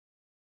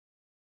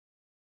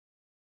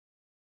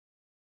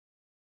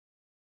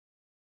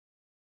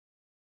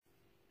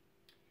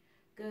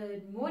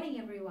Good morning,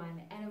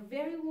 everyone, and a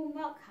very warm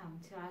welcome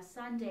to our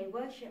Sunday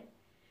worship.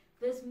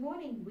 This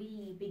morning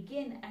we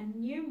begin a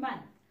new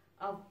month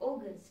of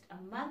August,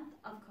 a month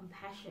of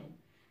compassion,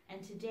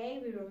 and today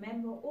we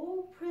remember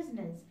all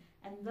prisoners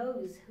and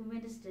those who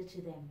minister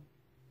to them.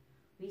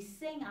 We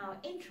sing our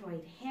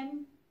introit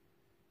hymn,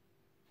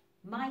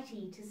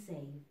 Mighty to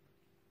Save.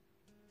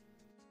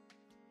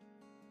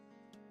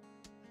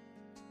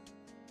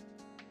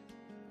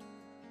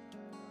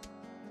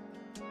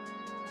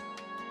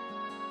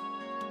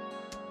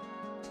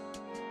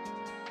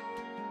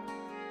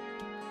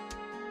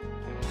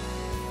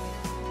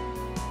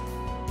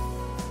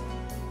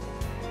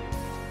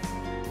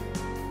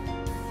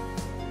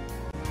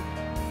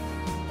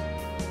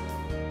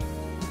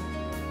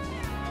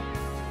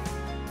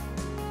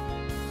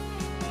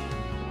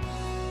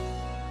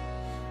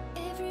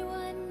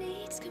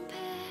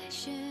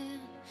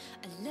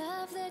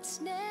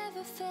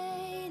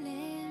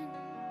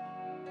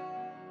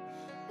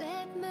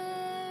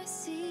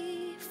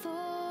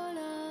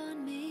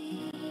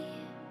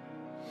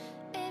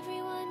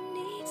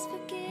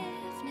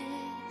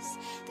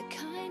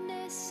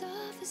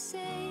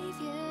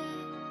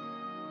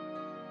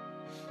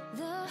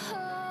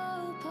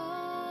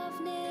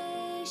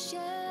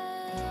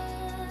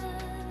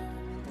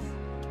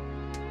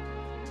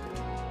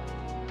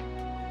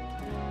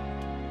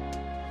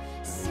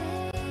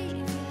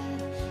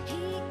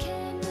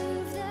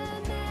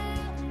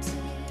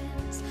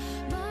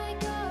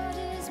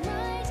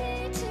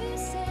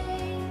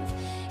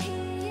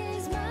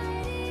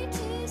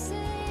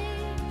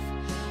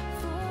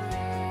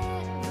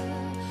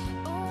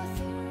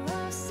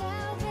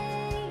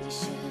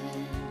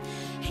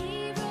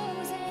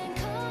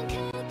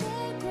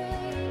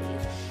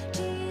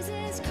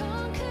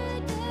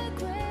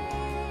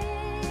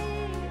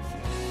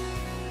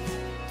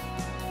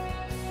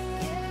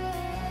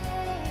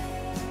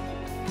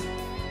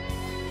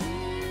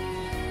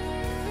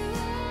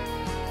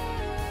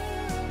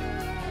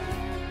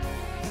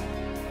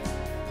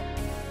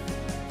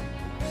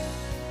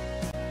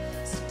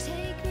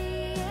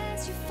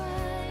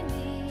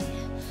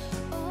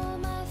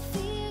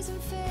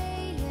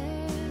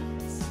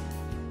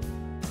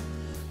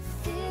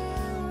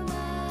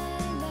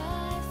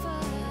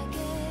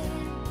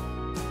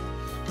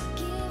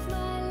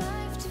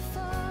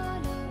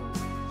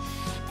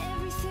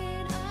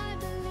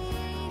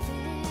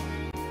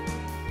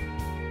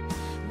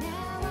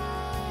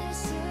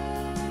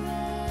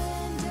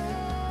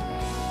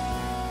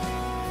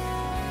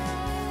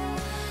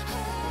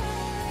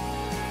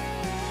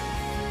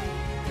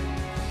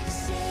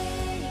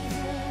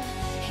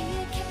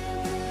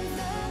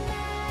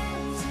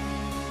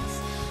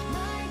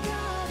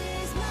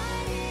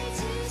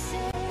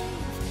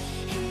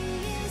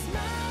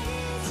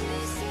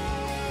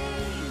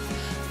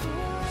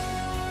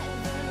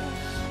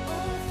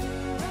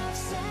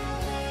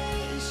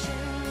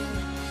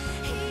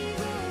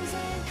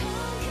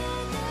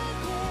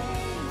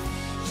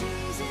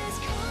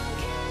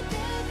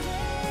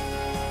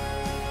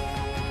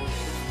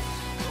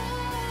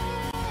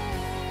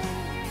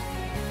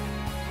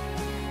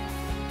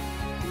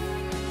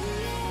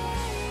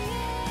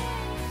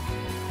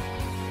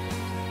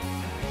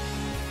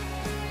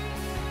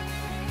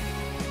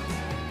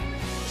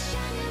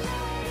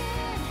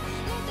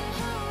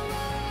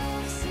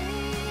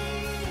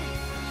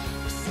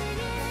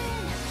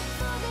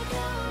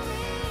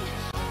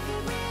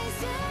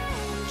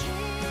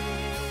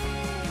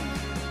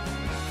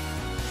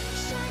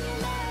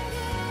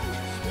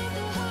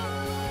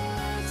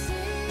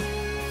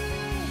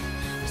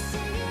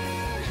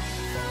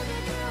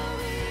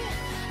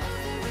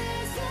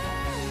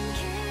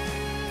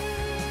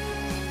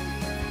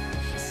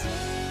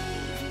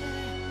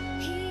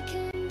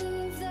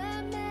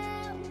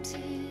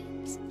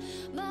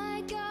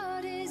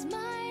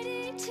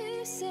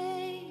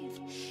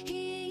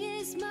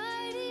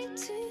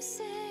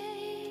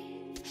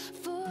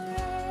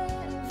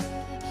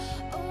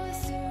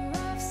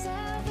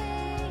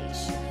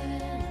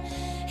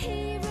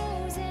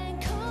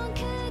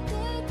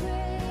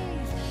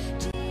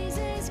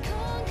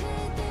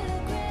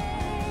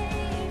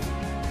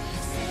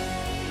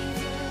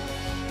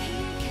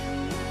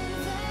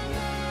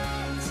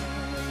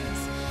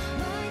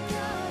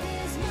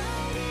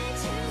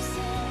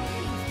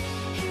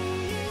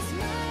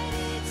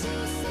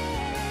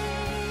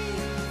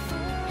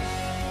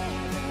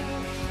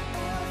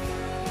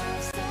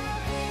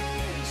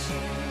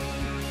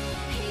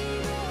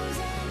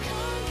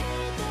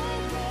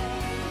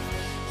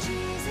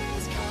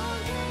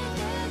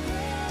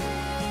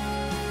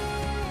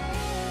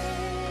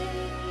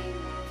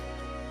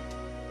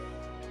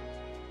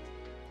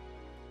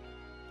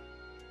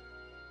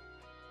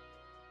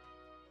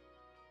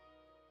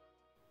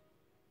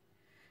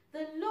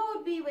 The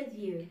Lord be with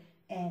you.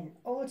 And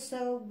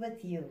also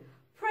with you.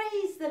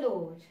 Praise the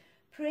Lord.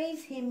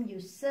 Praise him, you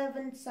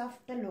servants of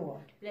the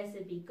Lord.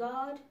 Blessed be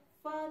God,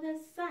 Father,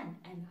 Son,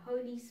 and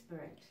Holy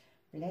Spirit.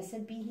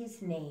 Blessed be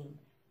his name,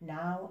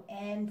 now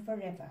and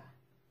forever.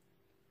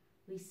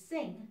 We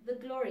sing the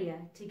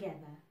Gloria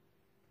together.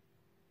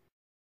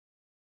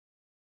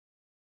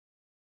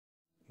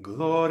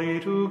 Glory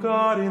to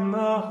God in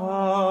the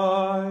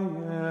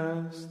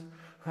highest,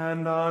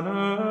 and on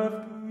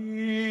earth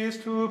peace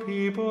to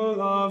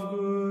people of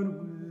good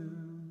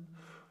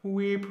will.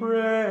 We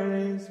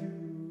praise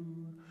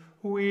you,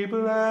 we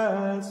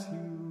bless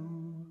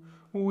you,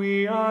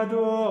 we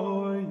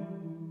adore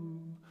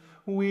you,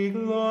 we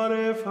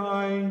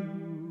glorify you,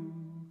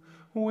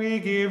 we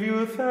give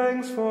you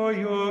thanks for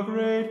your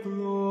great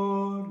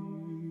glory.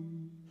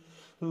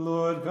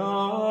 Lord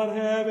God,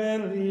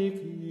 heavenly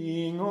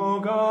King, O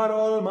God,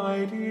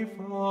 almighty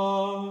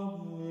Father,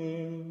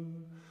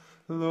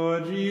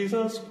 Lord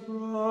Jesus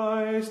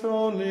Christ,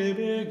 only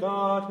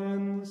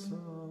begotten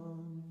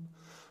Son,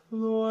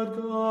 Lord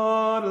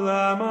God,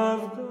 Lamb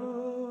of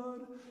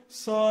God,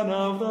 Son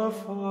of the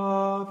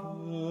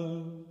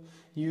Father,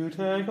 you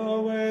take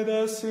away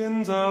the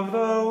sins of the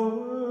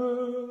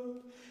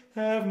world,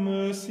 have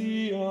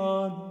mercy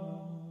on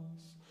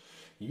us.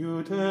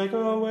 You take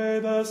away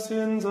the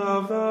sins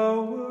of the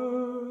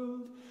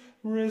world,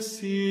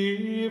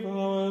 receive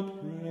our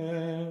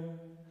prayer.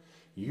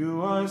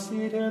 You are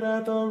seated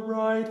at the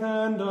right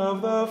hand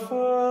of the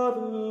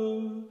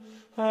Father,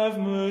 have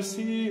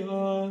mercy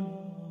on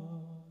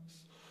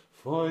us.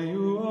 For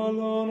you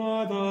alone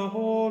are the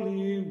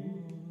Holy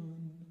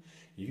One,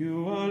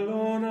 you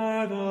alone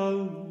are the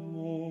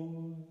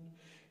Lord,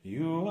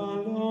 you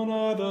alone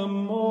are the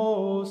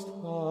Most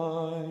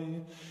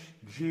High,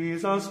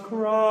 Jesus Christ,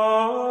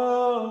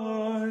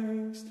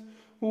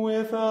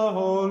 with the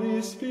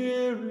Holy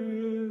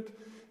Spirit,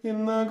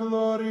 in the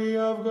glory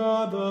of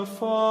God the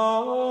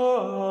Father.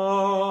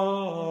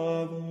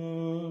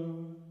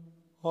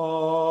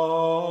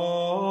 Amen.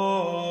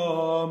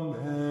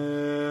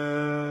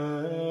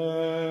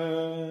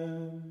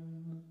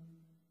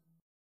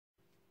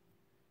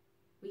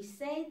 We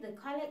say the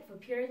Collect for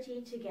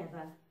Purity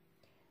together.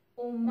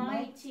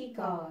 Almighty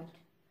God,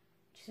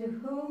 to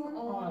whom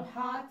all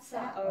hearts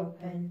are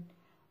open,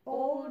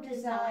 all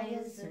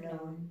desires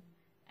known,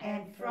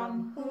 and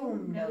from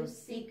whom no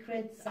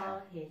secrets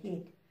are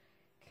hid,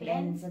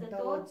 cleanse the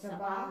thoughts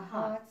of our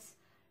hearts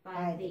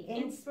by the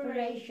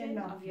inspiration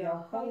of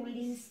your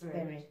Holy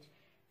Spirit,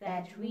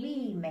 that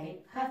we may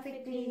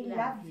perfectly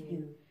love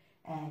you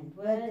and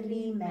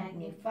worthily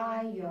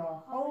magnify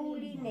your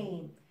holy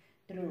name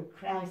through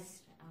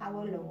Christ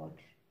our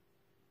Lord.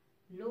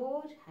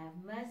 Lord,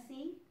 have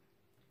mercy.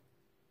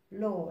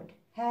 Lord,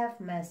 have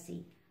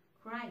mercy.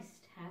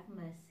 Christ, have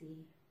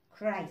mercy.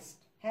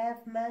 Christ,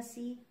 have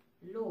mercy.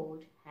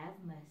 Lord,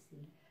 have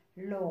mercy.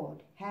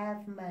 Lord,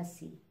 have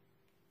mercy.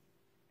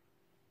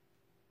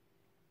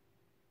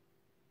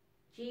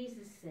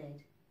 Jesus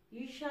said,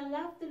 "You shall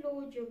love the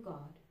Lord your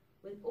God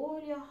with all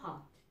your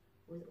heart,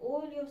 with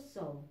all your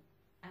soul,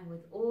 and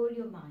with all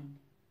your mind.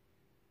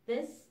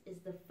 This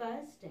is the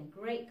first and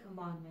great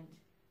commandment,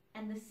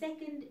 and the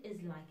second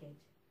is like it.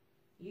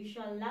 You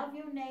shall love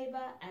your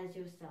neighbor as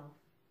yourself.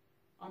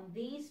 On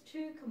these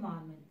two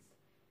commandments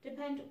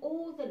depend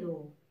all the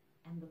law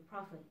and the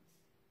prophets."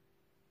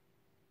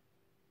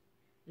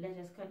 Let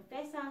us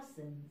confess our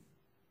sins,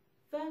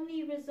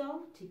 firmly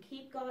resolved to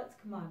keep God's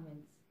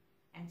commandments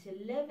and to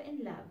live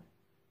in love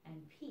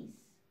and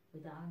peace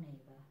with our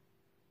neighbor.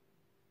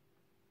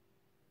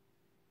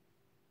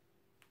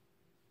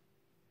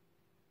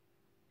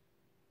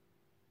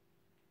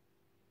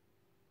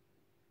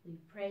 We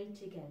pray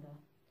together.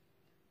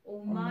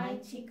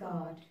 Almighty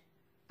God,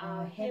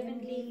 our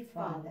heavenly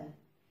Father,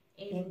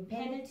 in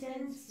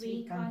penitence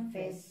we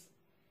confess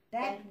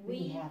that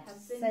we have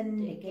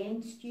sinned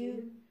against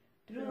you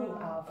through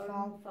our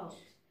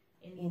fault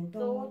in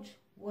thought,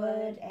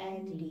 word,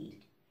 and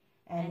deed,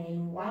 and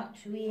in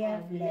what we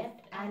have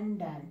left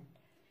undone.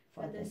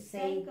 For the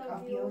sake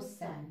of your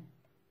Son,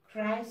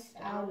 Christ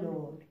our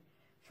Lord,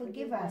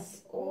 forgive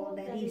us all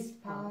that is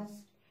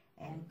past,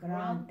 and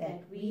grant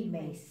that we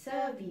may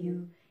serve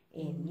you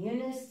in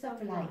newness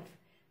of life,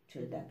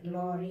 to the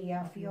glory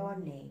of your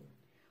name.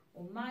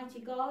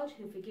 Almighty God,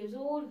 who forgives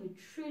all who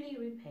truly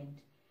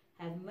repent,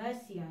 have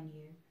mercy on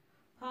you,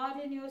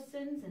 pardon your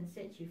sins and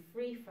set you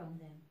free from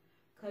them,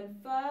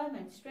 confirm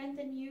and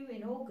strengthen you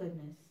in all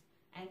goodness,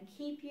 and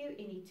keep you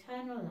in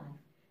eternal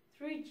life,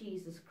 through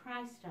Jesus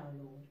Christ our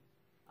Lord.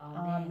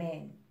 Amen.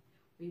 Amen.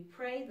 We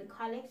pray the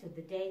collect of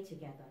the day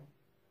together.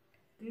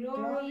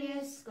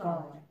 Glorious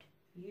God,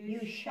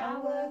 you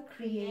shower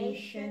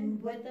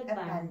creation with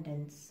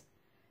abundance.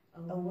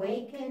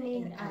 Awaken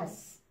in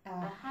us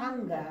a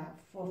hunger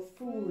for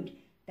food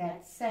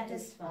that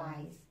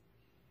satisfies,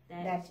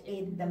 that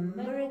in the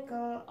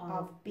miracle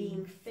of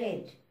being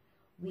fed,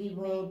 we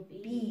will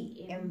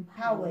be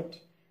empowered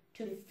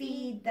to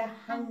feed the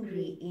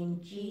hungry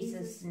in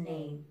Jesus'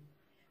 name,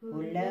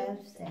 who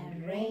lives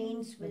and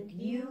reigns with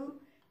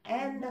you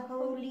and the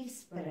Holy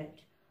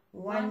Spirit,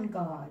 one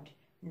God,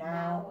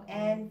 now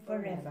and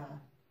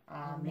forever.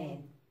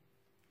 Amen.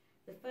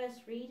 The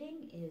first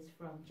reading is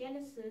from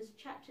Genesis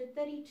chapter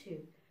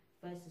 32,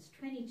 verses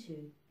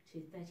 22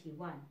 to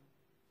 31.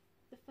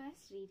 The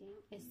first reading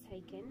is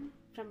taken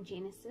from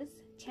Genesis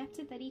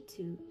chapter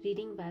 32,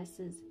 reading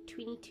verses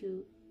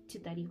 22 to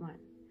 31.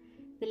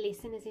 The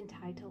lesson is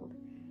entitled,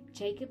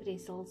 Jacob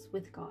Wrestles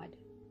with God.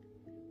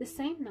 The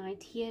same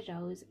night he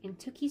arose and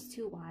took his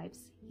 2 wives,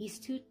 his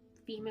 2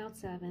 female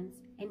servants,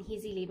 and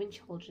his 11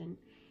 children,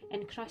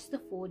 and crossed the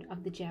ford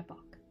of the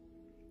Jabbok.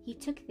 He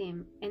took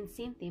them and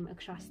sent them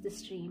across the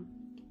stream,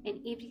 and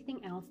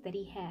everything else that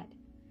he had.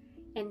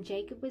 And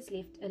Jacob was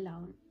left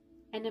alone,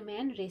 and a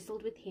man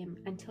wrestled with him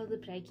until the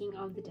breaking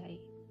of the day.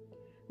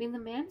 When the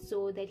man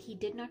saw that he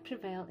did not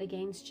prevail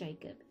against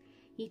Jacob,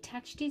 he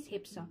touched his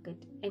hip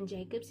socket, and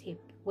Jacob's hip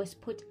was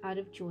put out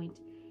of joint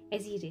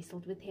as he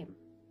wrestled with him.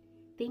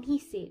 Then he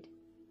said,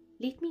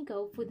 Let me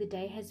go, for the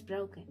day has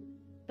broken.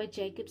 But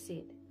Jacob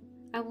said,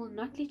 I will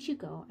not let you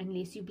go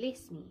unless you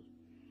bless me.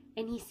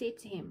 And he said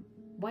to him,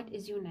 What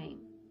is your name?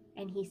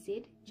 And he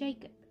said,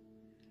 Jacob.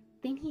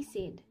 Then he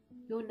said,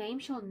 Your name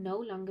shall no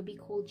longer be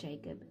called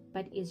Jacob,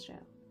 but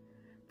Israel.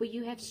 For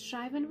you have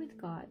striven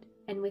with God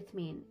and with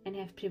men, and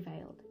have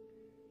prevailed.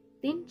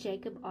 Then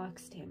Jacob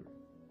asked him,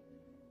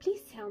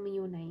 Please tell me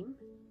your name.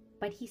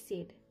 But he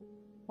said,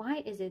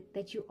 Why is it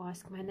that you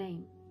ask my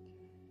name?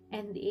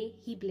 And there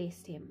he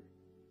blessed him.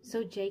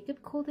 So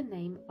Jacob called the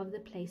name of the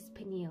place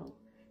Peniel,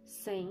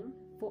 saying,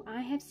 For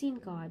I have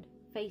seen God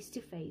face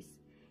to face,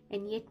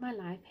 and yet my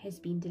life has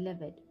been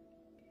delivered.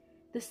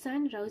 The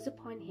sun rose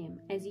upon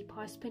him as he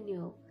passed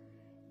Peniel,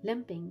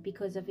 limping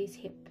because of his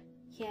hip.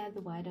 Hear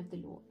the word of the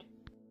Lord.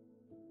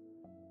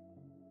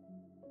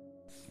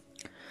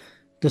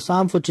 The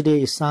psalm for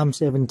today is Psalm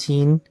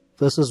 17,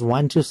 verses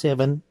 1 to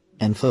 7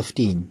 and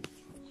 15.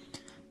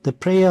 The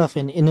prayer of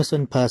an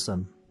innocent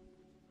person.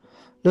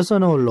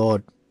 Listen, O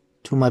Lord,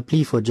 to my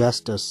plea for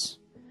justice.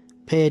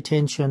 Pay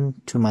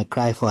attention to my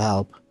cry for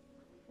help.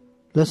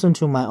 Listen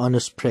to my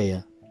honest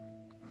prayer.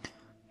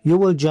 You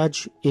will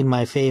judge in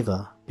my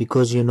favor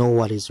because you know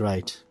what is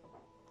right.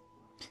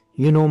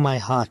 You know my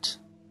heart.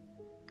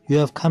 You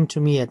have come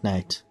to me at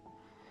night.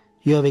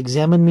 You have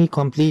examined me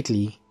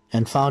completely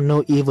and found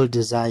no evil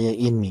desire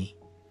in me.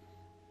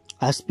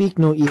 I speak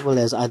no evil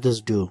as others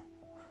do.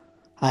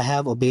 I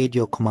have obeyed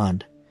your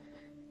command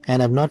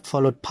and have not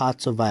followed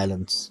paths of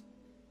violence.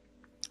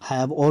 I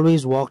have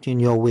always walked in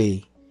your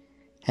way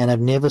and have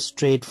never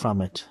strayed from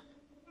it.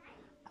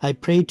 I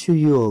pray to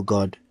you, O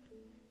God,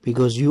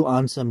 because you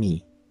answer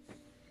me.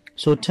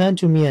 So turn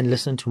to me and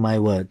listen to my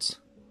words.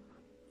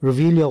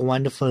 Reveal your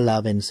wonderful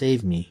love and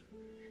save me.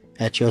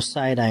 At your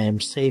side I am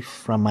safe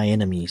from my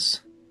enemies.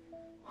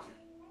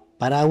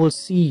 But I will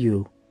see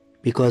you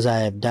because I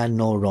have done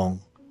no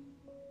wrong.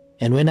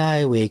 And when I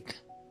awake,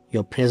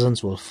 your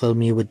presence will fill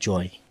me with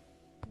joy.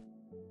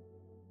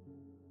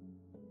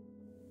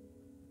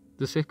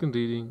 The second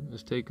reading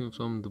is taken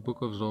from the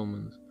book of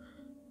Romans,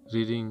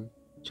 reading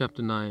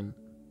chapter 9,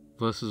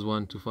 verses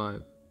 1 to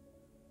 5.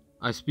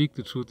 I speak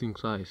the truth in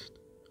Christ.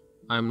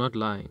 I am not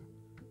lying.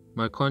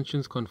 My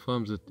conscience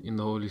confirms it in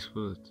the Holy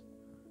Spirit.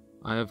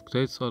 I have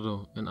great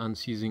sorrow and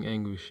unceasing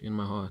anguish in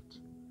my heart.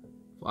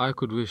 For I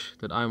could wish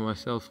that I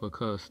myself were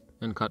cursed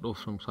and cut off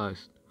from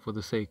Christ for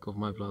the sake of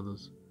my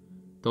brothers,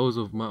 those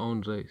of my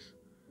own race,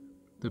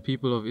 the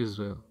people of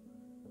Israel.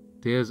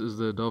 Theirs is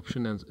the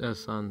adoption as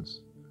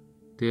sons.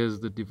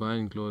 Theirs the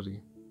divine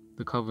glory,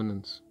 the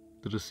covenants,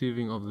 the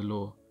receiving of the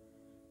law,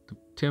 the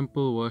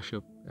temple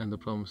worship and the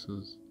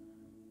promises.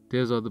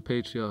 Theirs are the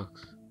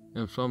patriarchs,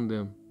 and from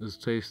them is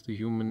traced the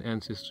human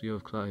ancestry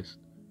of Christ,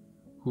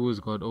 who is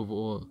God over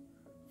all,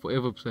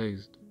 forever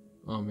praised.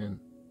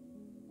 Amen.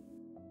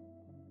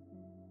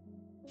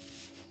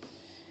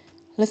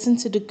 Listen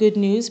to the good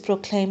news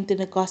proclaimed in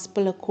the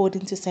Gospel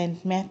according to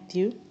St.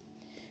 Matthew,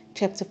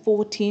 chapter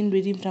 14,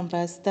 reading from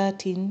verse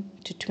 13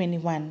 to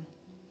 21.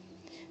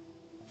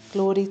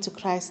 Glory to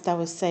Christ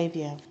our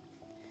Saviour.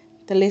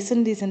 The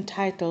lesson is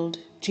entitled,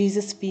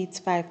 Jesus Feeds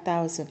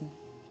 5,000.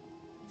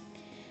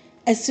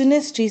 As soon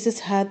as Jesus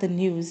heard the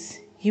news,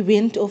 he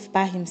went off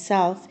by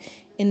himself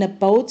in a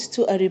boat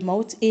to a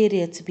remote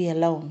area to be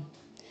alone.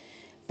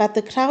 But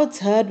the crowds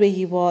heard where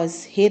he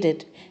was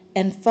headed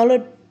and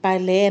followed by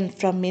land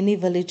from many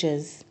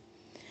villages.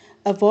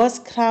 A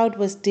vast crowd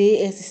was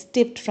there as he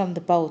stepped from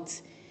the boat,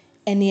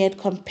 and he had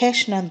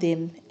compassion on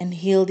them and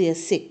healed their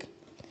sick.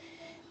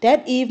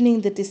 That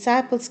evening the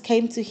disciples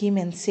came to him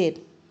and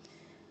said,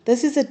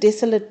 This is a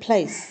desolate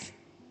place,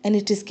 and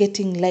it is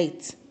getting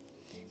late.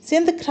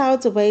 Send the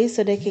crowds away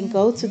so they can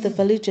go to the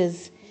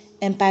villages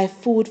and buy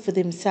food for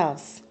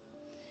themselves.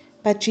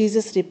 But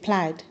Jesus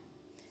replied,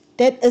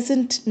 That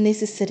isn't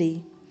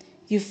necessary.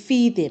 You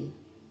feed them.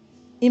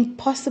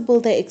 Impossible,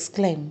 they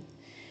exclaimed.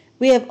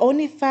 We have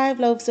only 5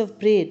 loaves of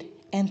bread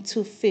and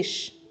 2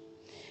 fish.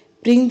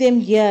 Bring them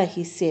here,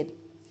 he said.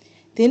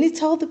 Then he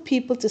told the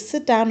people to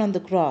sit down on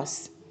the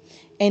grass.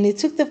 And he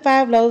took the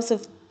 5 loaves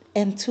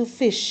and 2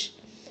 fish,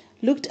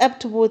 looked up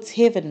towards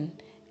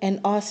heaven,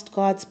 and asked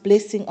God's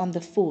blessing on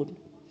the food.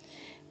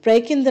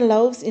 Breaking the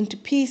loaves into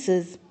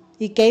pieces,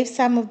 he gave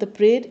some of the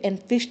bread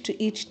and fish to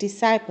each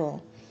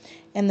disciple,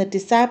 and the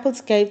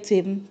disciples gave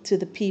to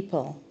the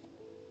people.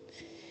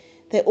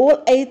 They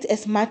all ate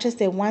as much as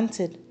they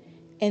wanted,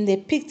 and they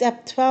picked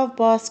up 12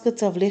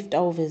 baskets of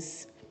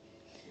leftovers.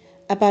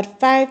 About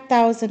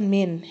 5,000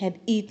 men had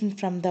eaten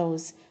from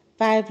those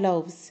 5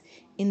 loaves,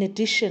 in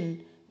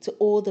addition to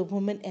all the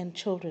women and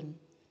children.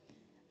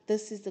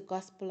 This is the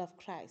gospel of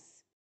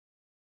Christ.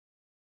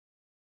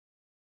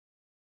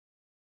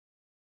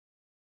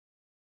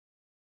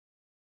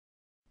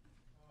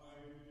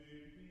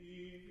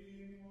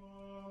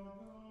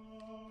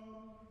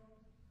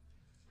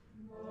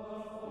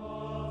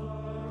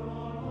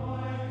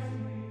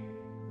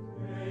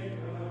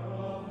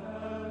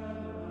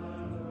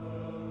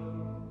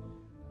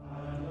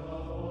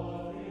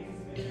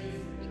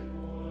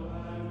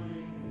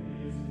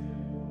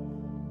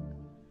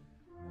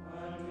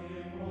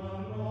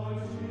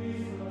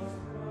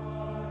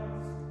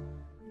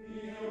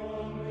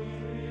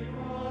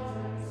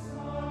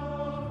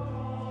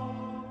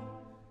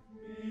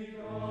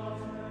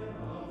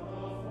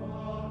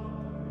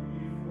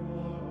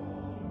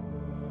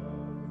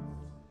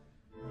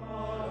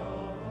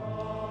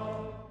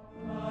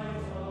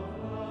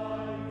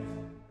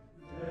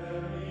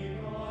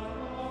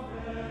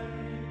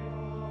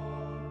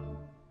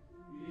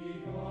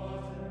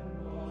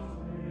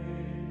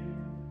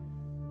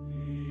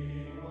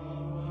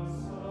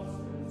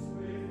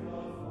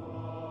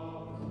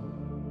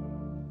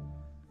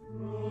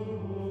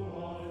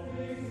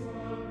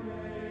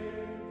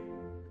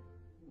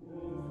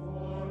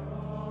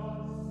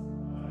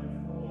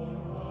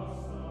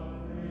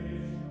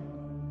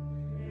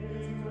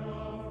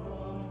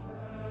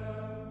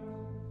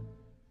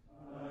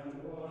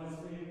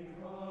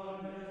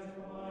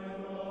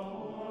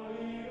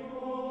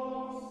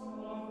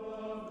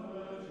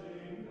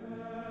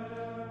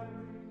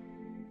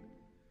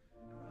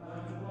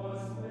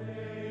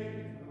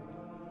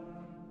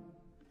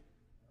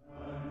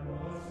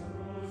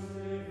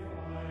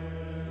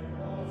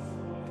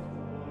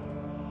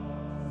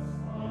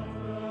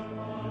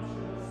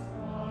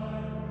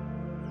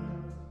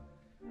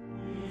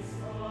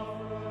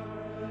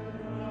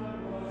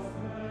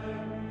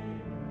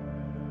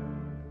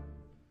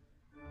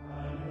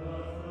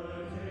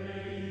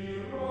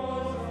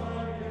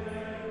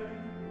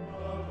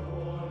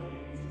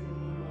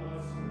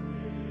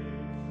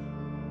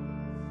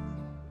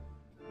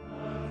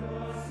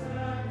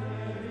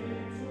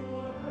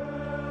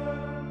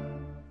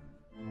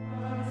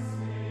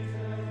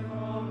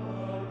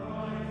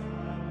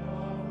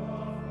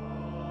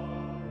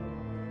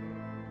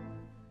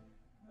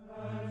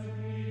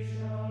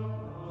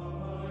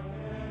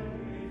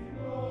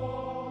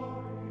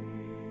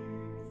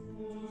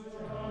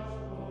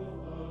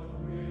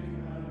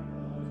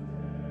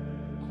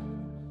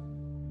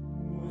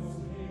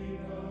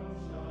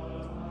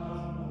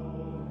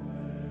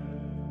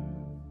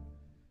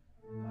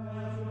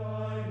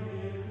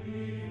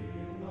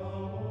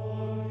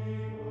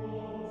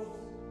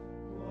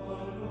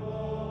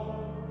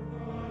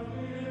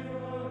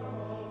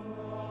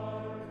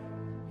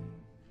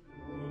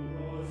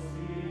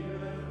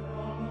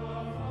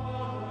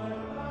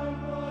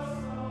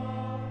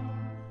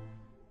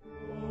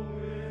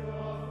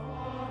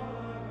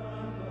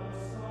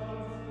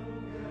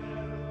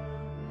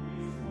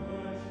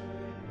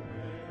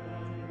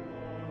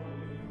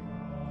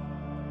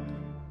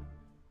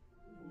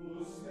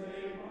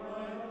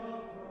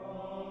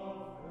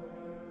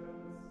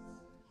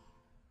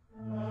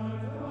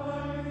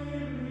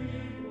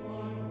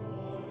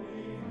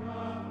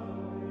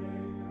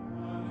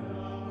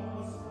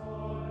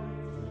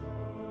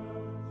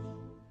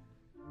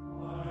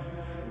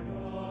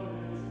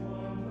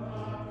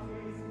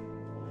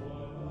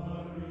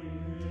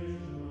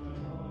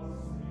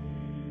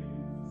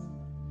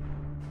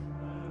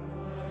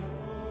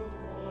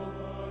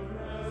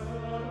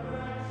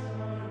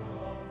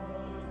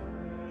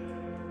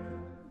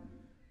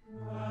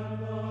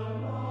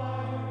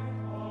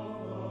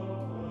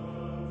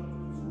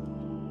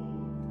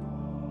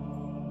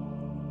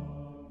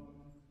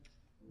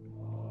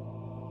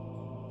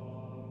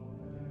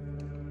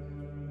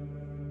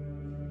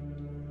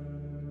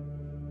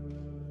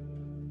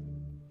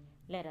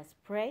 Let us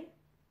pray.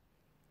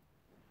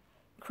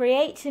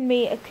 Create in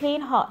me a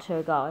clean heart,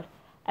 O God,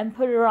 and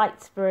put a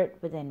right spirit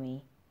within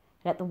me.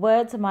 Let the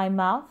words of my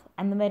mouth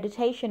and the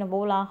meditation of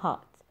all our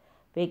hearts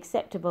be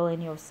acceptable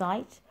in your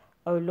sight,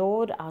 O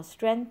Lord, our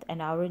strength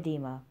and our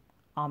Redeemer.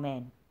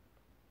 Amen.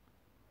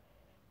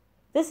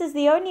 This is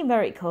the only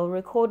miracle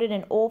recorded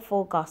in all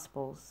 4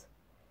 Gospels.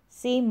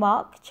 See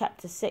Mark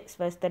chapter 6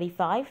 verse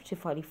 35 to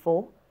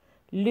 44,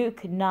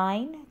 Luke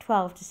 9,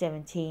 12 to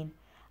 17,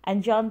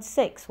 and John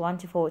 6, 1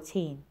 to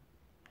 14.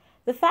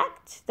 The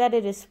fact that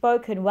it is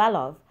spoken well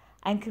of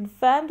and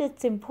confirmed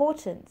its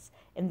importance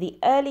in the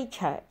early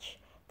church,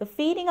 the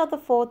feeding of the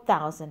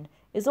 4,000,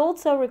 is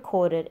also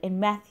recorded in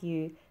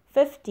Matthew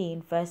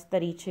 15 verse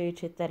 32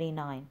 to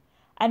 39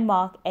 and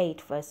Mark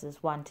 8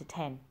 verses 1 to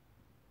 10.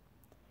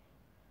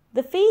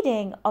 The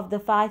feeding of the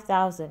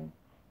 5,000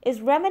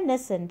 is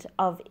reminiscent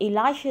of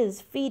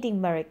Elisha's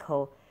feeding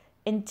miracle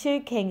in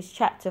 2 Kings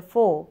chapter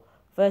 4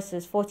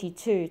 verses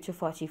 42 to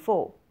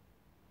 44.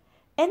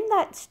 In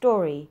that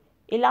story,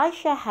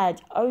 Elisha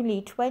had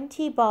only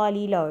 20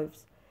 barley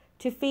loaves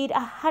to feed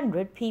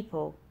 100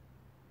 people.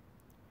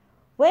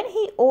 When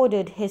he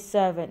ordered his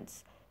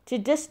servants to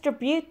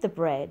distribute the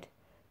bread,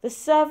 the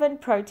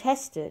servant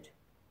protested,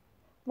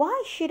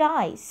 "Why should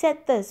I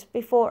set this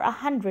before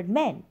 100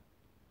 men?"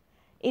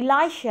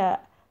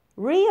 Elisha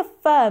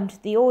reaffirmed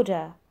the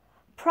order,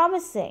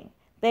 promising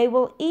they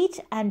will eat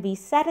and be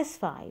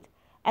satisfied,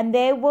 and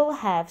they will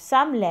have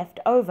some left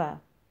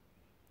over.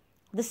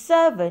 The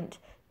servant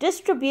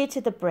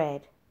distributed the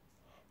bread.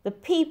 The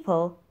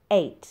people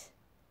ate,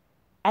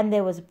 and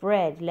there was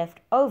bread left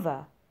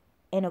over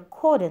in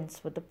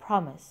accordance with the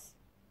promise.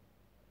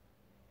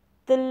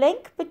 The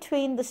link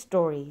between the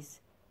stories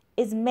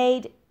is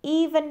made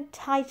even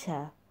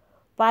tighter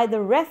by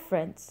the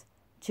reference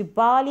to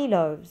barley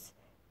loaves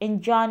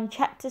in John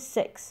chapter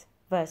 6,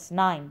 verse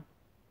 9.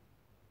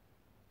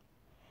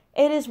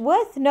 It is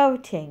worth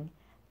noting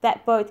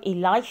that both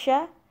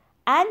Elisha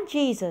and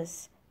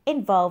Jesus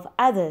involve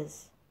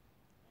others.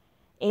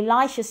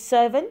 Elisha's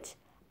servant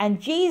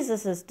and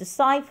Jesus'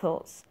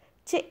 disciples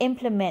to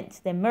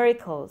implement their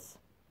miracles.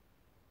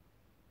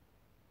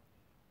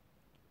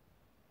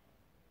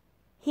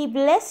 He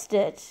blessed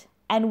it,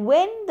 and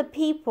when the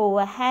people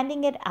were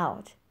handing it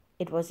out,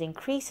 it was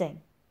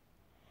increasing.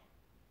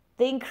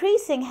 The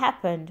increasing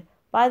happened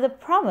by the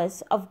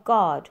promise of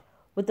God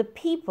with the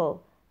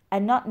people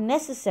and not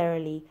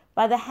necessarily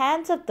by the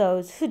hands of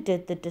those who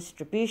did the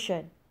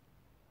distribution.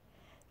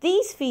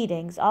 These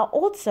feedings are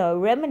also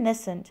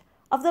reminiscent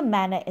of the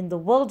manna in the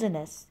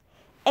wilderness,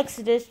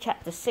 Exodus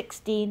chapter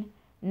 16,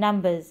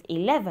 Numbers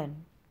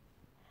 11.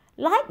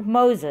 Like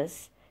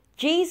Moses,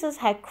 Jesus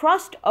had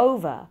crossed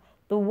over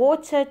the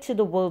water to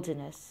the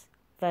wilderness,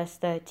 verse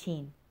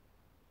 13.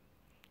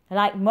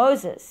 Like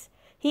Moses,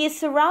 he is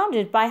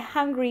surrounded by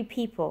hungry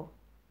people.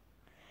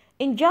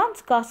 In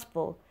John's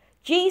Gospel,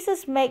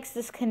 Jesus makes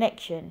this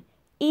connection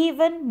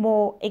even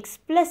more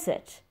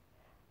explicit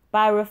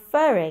by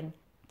referring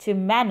to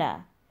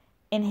manna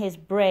in his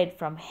bread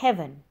from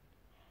heaven,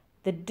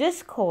 the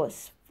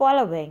discourse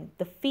following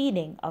the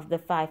feeding of the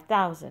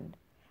 5,000,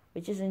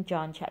 which is in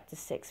John chapter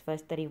 6,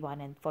 verse 31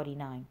 and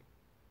 49.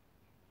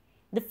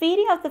 The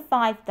feeding of the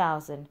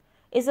 5,000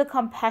 is a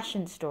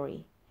compassion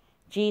story.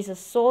 Jesus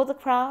saw the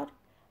crowd,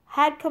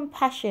 had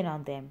compassion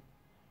on them,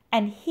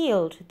 and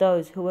healed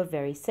those who were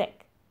very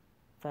sick.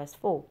 Verse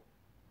 4.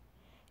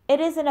 It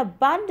is an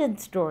abundant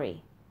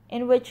story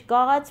in which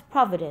God's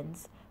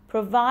providence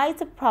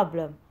provides a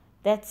problem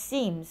that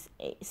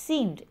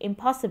seemed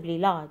impossibly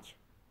large.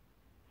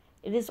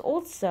 It is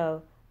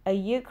also a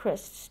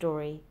Eucharist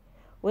story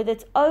with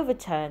its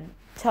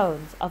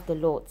overtones of the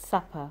Lord's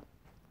Supper.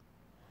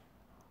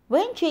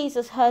 When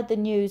Jesus heard the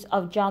news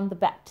of John the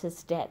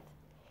Baptist's death,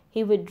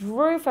 he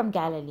withdrew from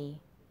Galilee.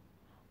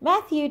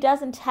 Matthew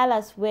doesn't tell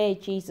us where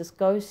Jesus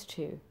goes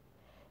to.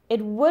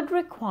 It would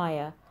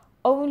require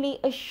only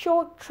a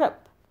short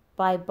trip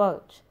by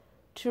boat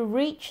to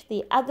reach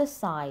the other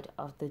side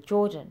of the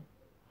Jordan,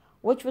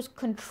 which was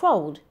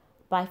controlled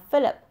by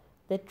Philip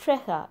the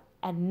Trekker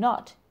and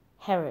not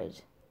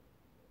Herod.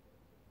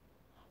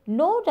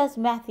 Nor does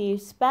Matthew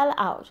spell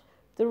out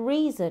the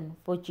reason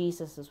for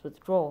Jesus'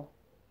 withdrawal.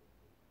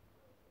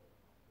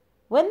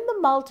 When the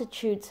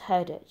multitudes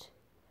heard it,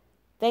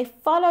 they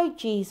followed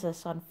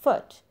Jesus on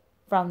foot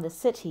from the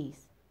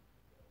cities.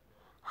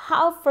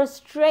 How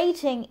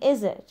frustrating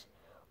is it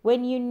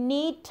when you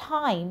need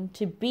time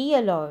to be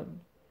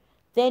alone,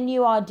 then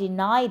you are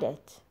denied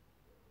it.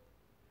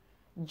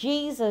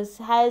 Jesus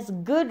has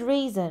good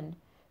reason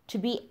to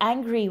be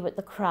angry with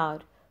the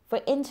crowd for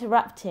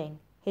interrupting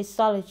his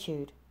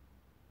solitude.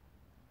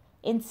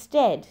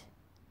 Instead,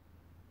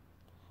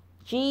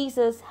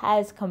 Jesus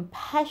has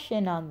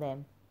compassion on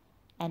them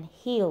and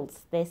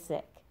heals their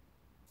sick.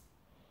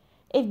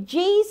 If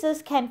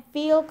Jesus can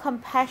feel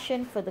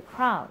compassion for the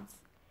crowds,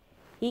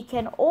 he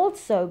can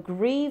also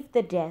grieve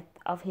the death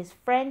of his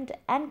friend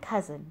and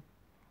cousin,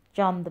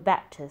 John the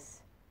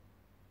Baptist.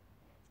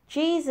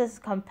 Jesus'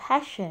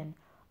 compassion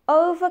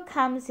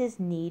overcomes his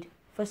need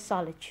for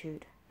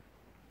solitude.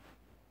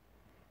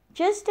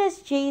 Just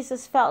as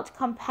Jesus felt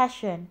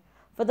compassion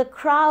for the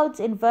crowds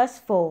in verse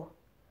 4,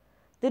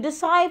 the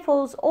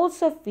disciples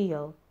also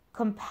feel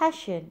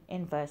compassion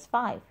in verse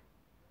 5.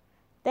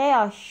 They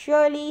are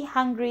surely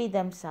hungry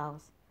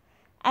themselves,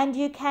 and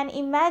you can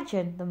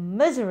imagine the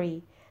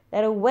misery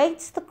that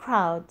awaits the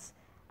crowds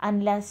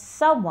unless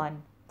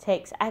someone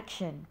takes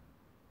action.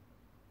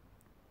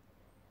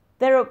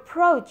 Their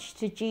approach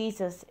to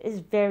Jesus is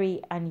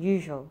very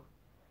unusual.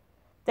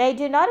 They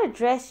do not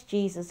address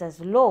Jesus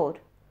as Lord,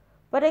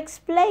 but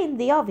explain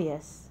the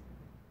obvious.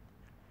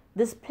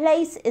 This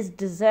place is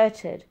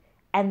deserted,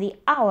 and the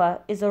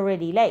hour is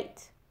already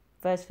late.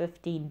 Verse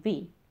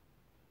 15b.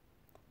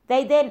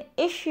 They then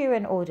issue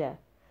an order,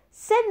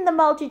 send the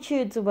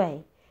multitudes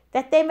away,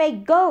 that they may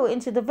go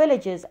into the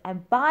villages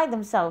and buy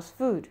themselves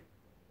food.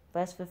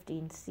 Verse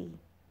 15c.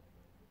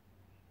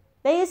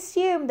 They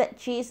assume that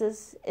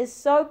Jesus is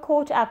so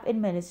caught up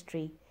in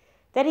ministry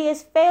that he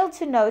has failed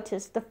to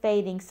notice the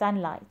fading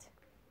sunlight.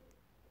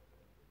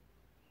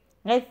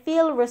 They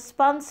feel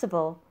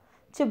responsible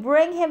to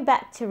bring him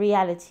back to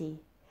reality,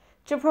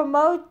 to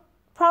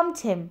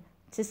prompt him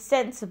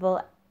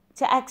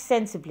to act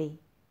sensibly.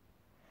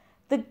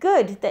 The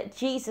good that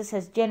Jesus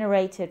has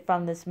generated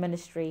from this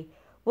ministry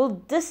will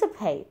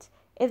dissipate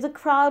if the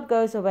crowd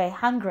goes away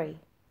hungry.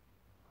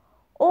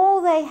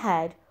 All they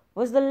had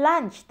was the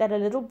lunch that a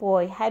little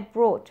boy had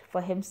brought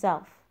for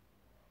himself,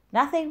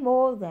 nothing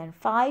more than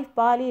 5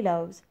 barley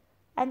loaves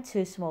and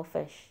 2 small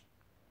fish.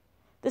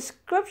 The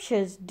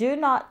scriptures do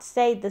not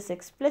say this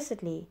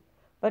explicitly,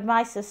 but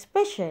my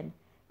suspicion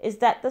is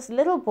that this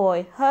little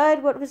boy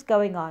heard what was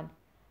going on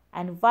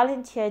and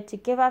volunteered to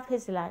give up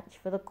his lunch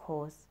for the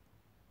cause.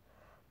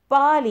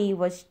 Barley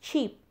was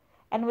cheap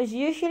and was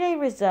usually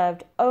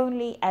reserved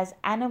only as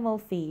animal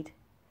feed.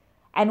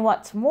 And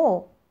what's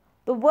more,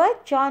 the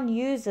word John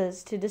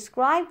uses to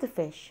describe the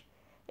fish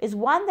is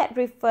one that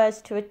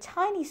refers to a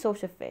tiny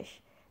sort of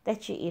fish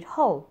that you eat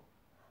whole,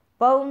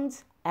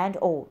 bones and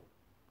all,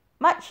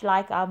 much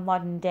like our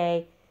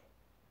modern-day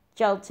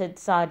jolted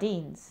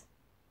sardines.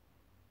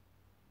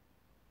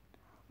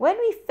 When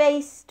we're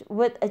faced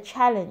with a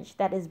challenge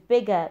that is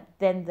bigger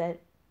than the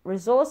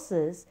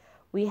resources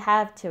we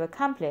have to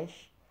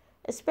accomplish,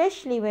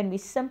 especially when we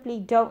simply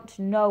don't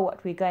know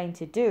what we're going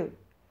to do,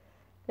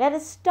 let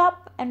us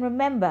stop and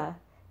remember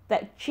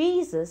that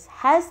Jesus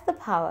has the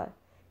power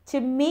to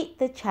meet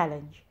the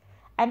challenge,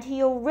 and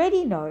he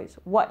already knows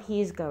what he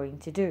is going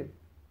to do.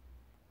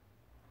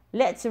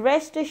 Let's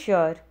rest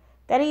assured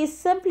that he is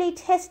simply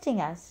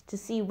testing us to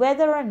see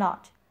whether or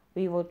not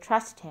we will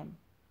trust him.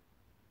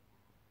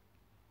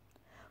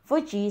 For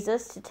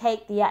Jesus to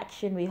take the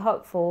action we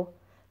hope for,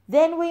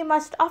 then we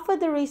must offer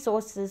the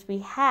resources we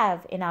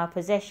have in our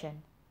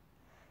possession.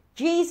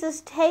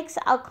 Jesus takes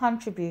our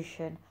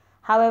contribution,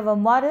 however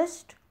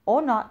modest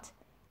or not,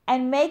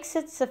 and makes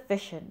it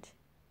sufficient.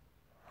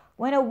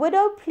 When a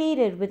widow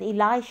pleaded with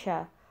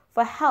Elisha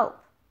for help,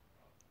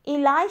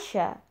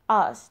 Elisha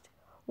asked,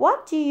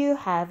 "What do you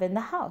have in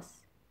the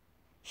house?"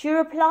 She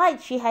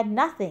replied she had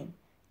nothing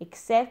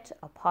except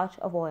a pot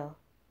of oil.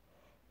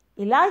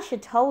 Elisha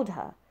told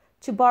her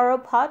to borrow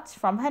pots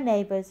from her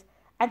neighbors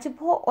and to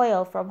pour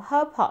oil from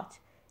her pot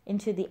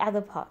into the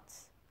other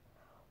pots.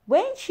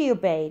 When she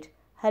obeyed,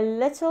 her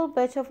little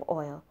bit of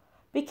oil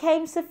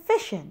became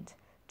sufficient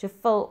to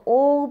fill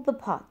all the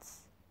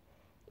pots.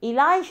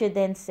 Elijah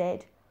then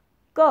said,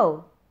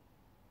 "Go,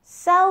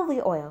 sell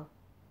the oil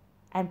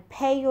and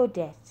pay your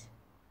debt,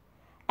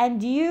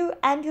 and you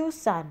and your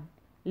son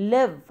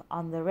live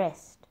on the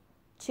rest."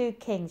 2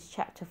 Kings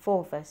chapter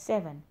 4 verse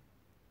 7.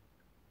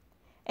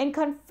 In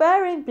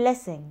conferring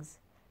blessings,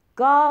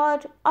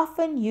 God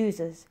often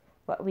uses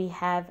what we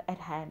have at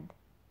hand.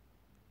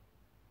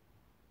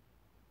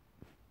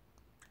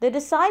 The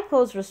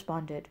disciples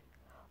responded,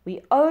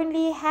 "We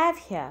only have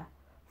here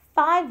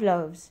 5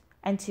 loaves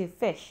and 2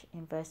 fish,"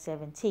 in verse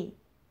 17.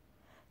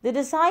 The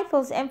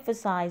disciples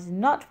emphasize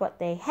not what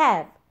they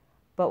have,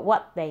 but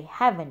what they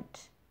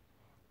haven't.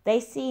 They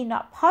see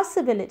not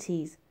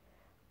possibilities,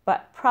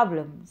 but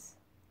problems.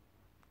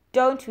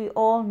 Don't we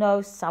all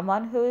know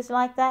someone who is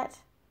like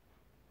that?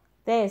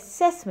 Their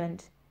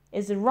assessment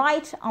is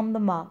right on the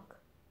mark.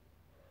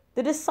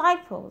 The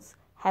disciples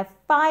have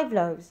 5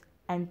 loaves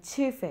and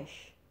 2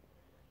 fish.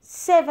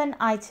 7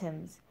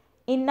 items,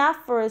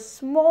 enough for a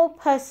small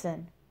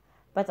person,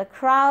 but the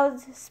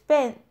crowds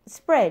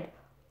spread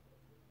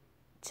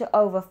to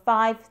over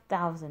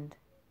 5,000.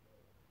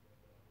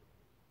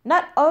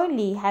 Not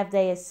only have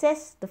they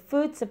assessed the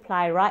food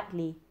supply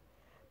rightly,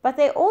 but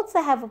they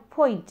also have a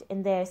point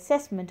in their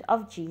assessment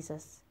of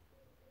Jesus.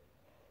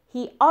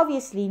 He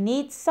obviously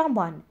needs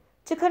someone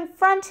to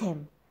confront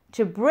him,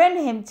 to bring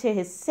him to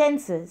his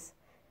senses,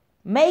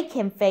 make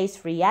him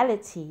face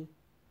reality.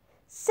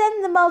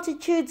 Send the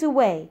multitudes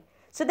away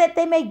so that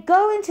they may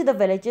go into the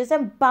villages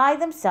and buy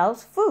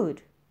themselves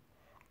food.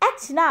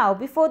 Act now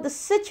before the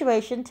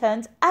situation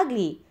turns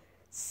ugly.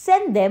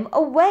 Send them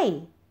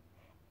away.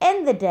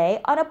 End the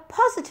day on a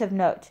positive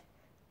note.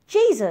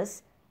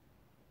 Jesus,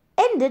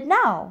 end it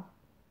now.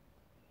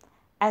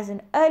 As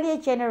an earlier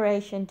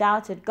generation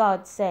doubted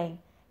God, saying,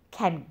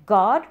 "Can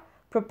God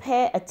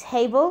prepare a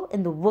table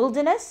in the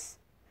wilderness?"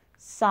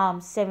 Psalm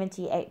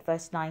 78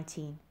 verse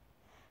 19.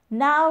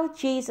 Now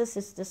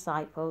Jesus'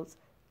 disciples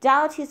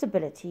doubt his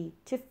ability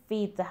to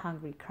feed the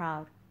hungry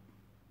crowd.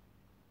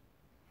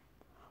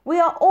 We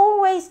are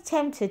always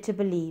tempted to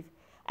believe,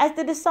 as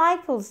the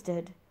disciples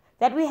did,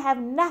 that we have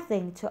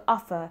nothing to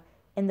offer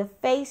in the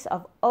face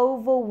of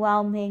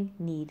overwhelming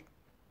need.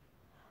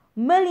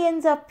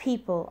 Millions of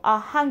people are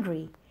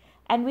hungry,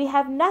 and we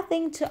have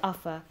nothing to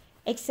offer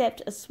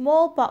except a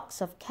small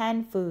box of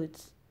canned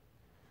foods.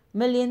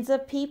 Millions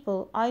of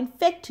people are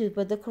infected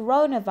with the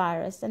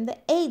coronavirus and the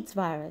AIDS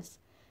virus,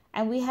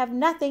 and we have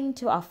nothing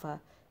to offer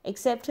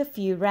except a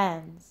few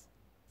rands.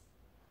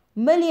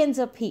 Millions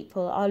of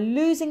people are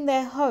losing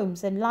their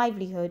homes and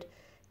livelihood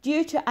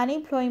due to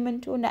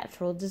unemployment or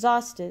natural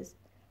disasters,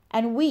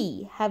 and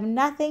we have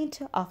nothing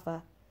to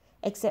offer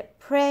except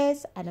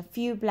prayers and a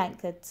few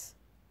blankets.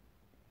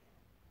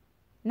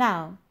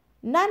 Now,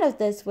 none of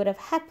this would have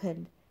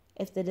happened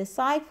if the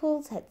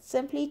disciples had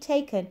simply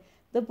taken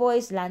the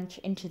boys' lunch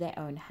into their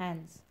own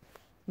hands,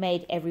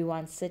 made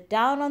everyone sit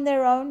down on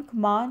their own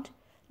command,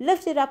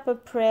 lifted up a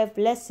prayer of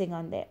blessing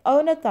on their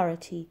own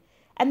authority,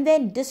 and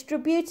then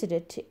distributed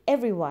it to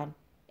everyone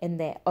in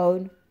their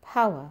own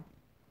power.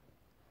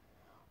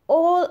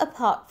 All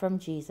apart from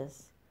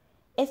Jesus.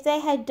 If they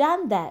had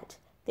done that,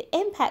 the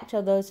impact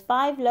of those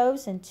 5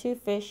 loaves and 2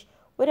 fish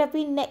would have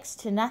been next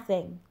to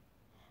nothing.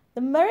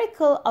 The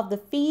miracle of the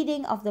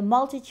feeding of the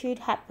multitude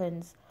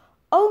happens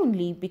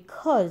only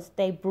because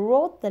they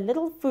brought the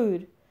little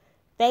food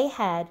they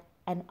had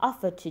and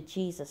offered to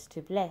Jesus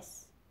to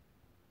bless.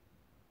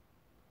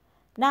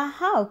 Now,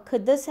 how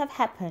could this have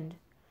happened?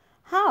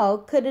 How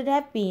could it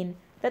have been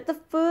that the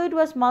food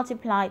was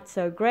multiplied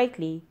so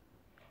greatly?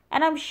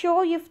 And I'm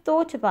sure you've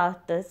thought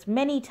about this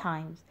many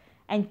times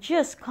and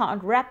just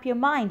can't wrap your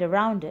mind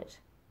around it.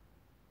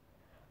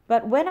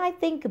 But when I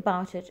think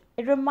about it,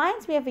 it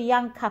reminds me of a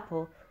young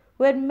couple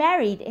who had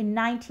married in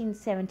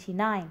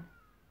 1979.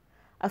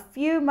 A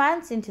few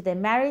months into their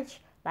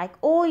marriage, like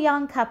all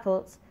young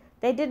couples,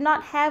 they did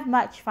not have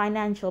much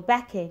financial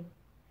backing.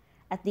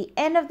 At the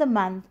end of the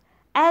month,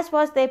 as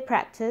was their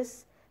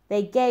practice,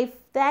 they gave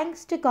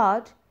thanks to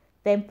God,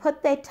 then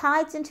put their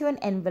tithes into an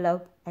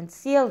envelope and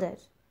sealed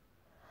it.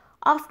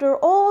 After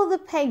all the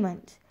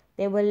payment,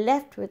 they were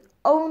left with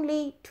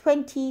only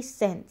 20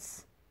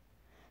 cents.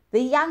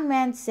 The young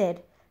man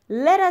said,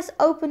 "Let us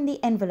open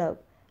the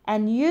envelope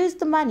and use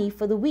the money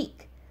for the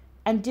week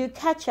and do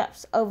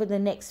catch-ups over the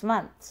next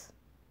month."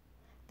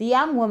 The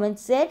young woman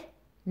said,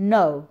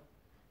 no,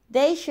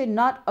 they should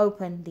not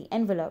open the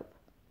envelope.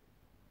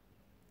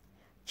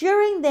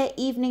 During their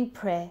evening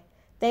prayer,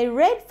 they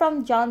read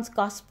from John's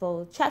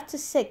Gospel, chapter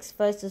 6,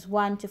 verses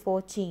 1 to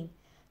 14,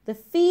 the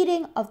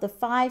feeding of the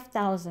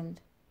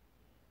 5,000.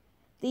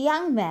 The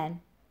young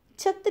man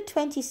took the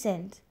 20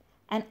 cents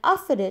and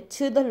offered it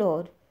to the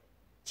Lord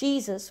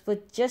Jesus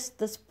with just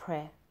this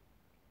prayer.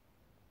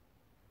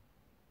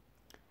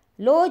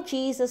 Lord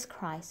Jesus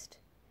Christ,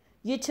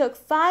 you took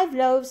 5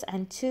 loaves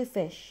and 2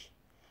 fish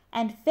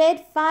and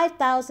fed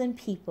 5,000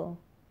 people.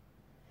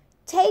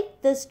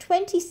 Take this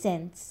 20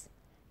 cents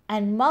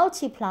and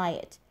multiply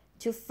it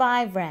to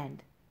 5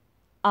 rand.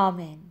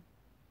 Amen.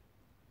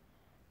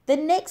 The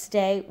next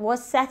day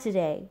was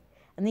Saturday,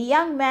 and the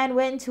young man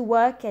went to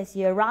work. As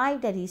he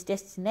arrived at his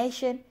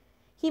destination,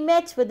 he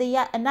met with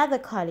another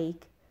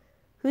colleague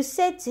who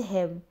said to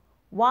him,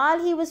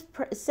 while he was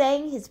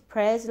saying his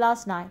prayers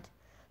last night,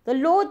 the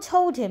Lord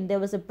told him there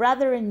was a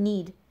brother in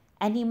need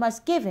and he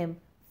must give him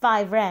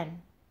 5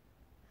 rand.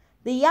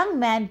 The young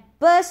man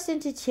burst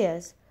into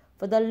tears,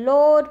 for the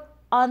Lord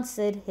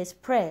answered his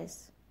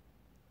prayers.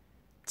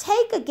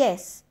 Take a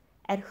guess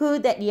at who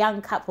that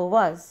young couple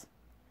was.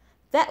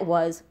 That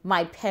was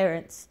my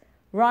parents,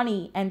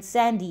 Ronnie and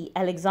Sandy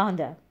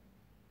Alexander.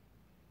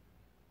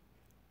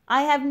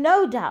 I have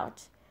no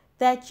doubt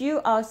that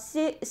you are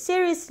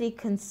seriously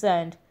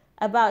concerned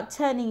about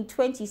turning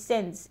 20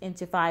 cents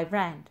into 5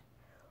 rand.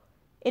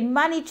 In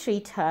monetary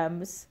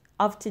terms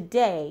of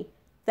today,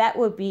 that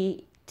would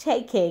be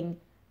taking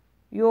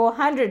your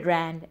 100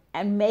 rand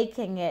and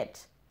making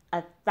it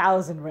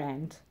 1,000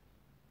 rand.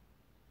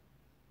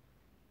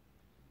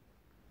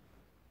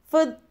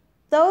 For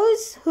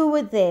those who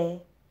were there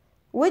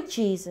with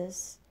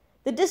Jesus,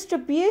 the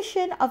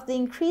distribution of the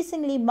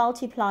increasingly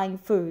multiplying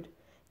food,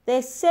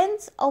 their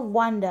sense of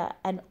wonder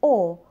and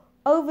awe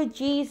over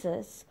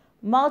Jesus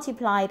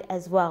multiplied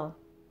as well.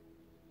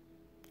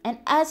 And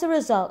as a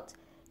result,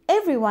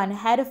 everyone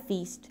had a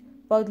feast,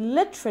 both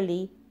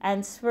literally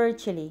and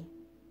spiritually.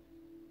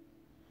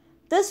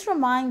 This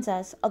reminds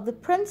us of the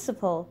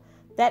principle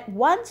that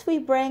once we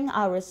bring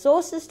our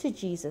resources to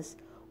Jesus,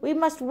 we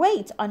must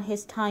wait on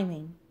His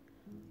timing.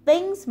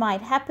 Things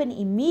might happen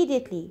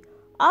immediately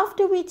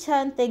after we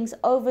turn things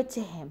over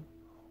to Him,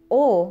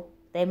 or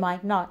they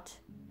might not.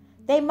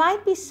 They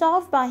might be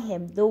solved by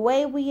Him the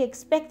way we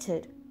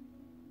expected,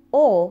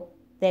 or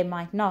they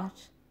might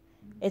not.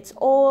 It's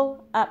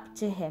all up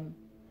to Him.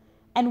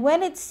 And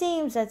when it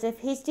seems as if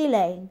He's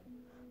delaying,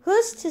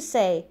 who's to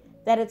say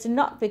that it's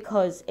not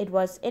because it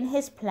was in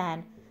His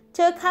plan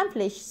to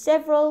accomplish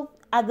several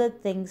other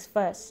things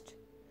first,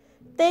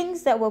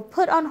 things that were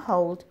put on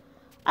hold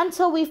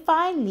until we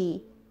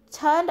finally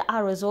turned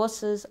our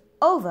resources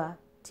over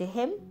to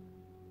Him?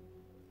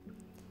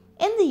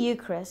 In the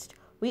Eucharist,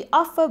 we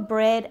offer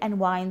bread and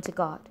wine to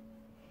God.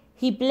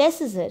 He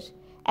blesses it,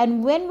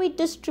 and when we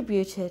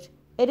distribute it,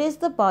 it is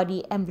the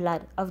body and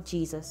blood of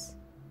Jesus.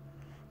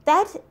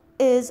 That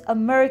is a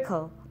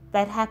miracle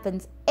that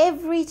happens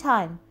every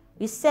time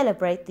we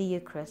celebrate the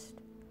Eucharist.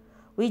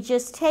 We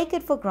just take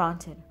it for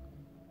granted.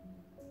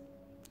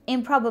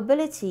 In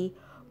probability,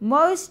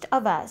 most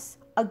of us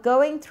are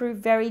going through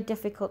very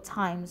difficult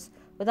times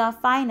with our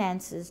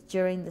finances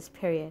during this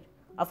period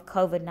of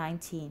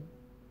COVID-19.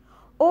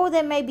 Or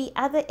there may be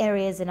other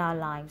areas in our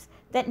lives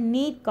that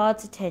need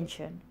God's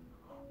attention.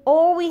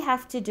 All we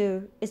have to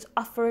do is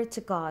offer it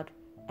to God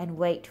and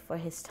wait for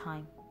His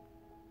time.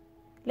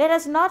 Let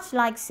us not,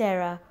 like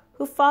Sarah,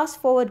 who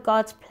fast-forward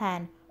God's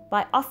plan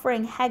by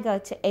offering Hagar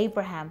to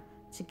Abraham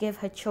to give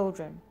her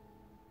children.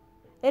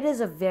 It is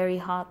a very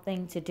hard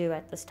thing to do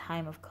at this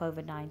time of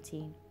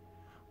COVID-19.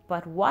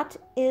 But what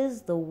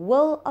is the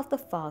will of the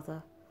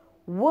Father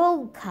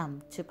will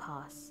come to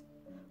pass.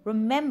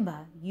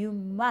 Remember, you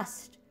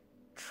must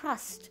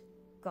trust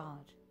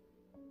God.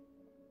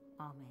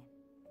 Amen.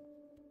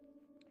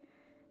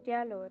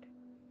 Dear Lord,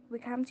 we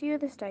come to you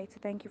this day to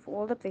thank you for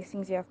all the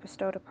blessings you have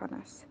bestowed upon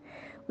us.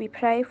 We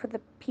pray for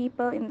the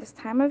people in this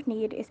time of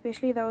need,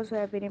 especially those who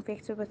have been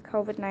infected with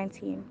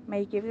COVID-19.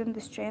 May you give them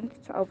the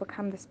strength to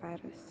overcome this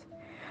virus.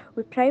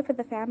 We pray for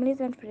the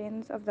families and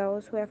friends of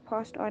those who have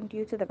passed on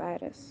due to the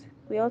virus.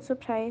 We also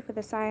pray for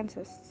the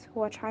scientists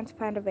who are trying to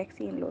find a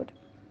vaccine, Lord.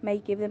 May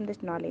you give them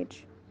this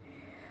knowledge.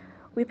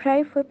 We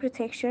pray for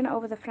protection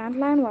over the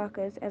frontline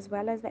workers as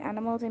well as the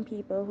animals and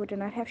people who do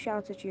not have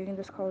shelter during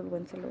this cold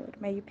winter, Lord.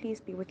 May you please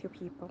be with your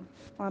people.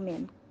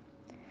 Amen.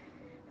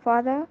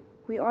 Father,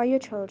 we are your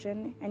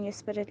children and your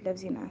spirit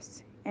lives in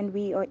us, and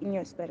we are in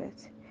your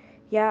spirit.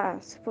 Hear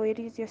us, for it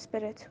is your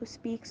spirit who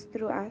speaks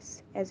through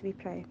us as we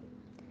pray.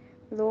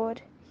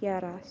 Lord, hear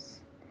us.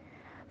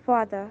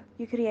 Father,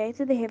 you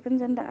created the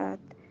heavens and the earth.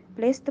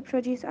 Bless the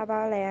produce of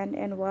our land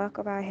and work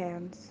of our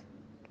hands.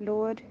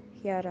 Lord,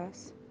 hear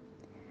us.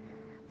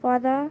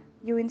 Father,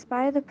 you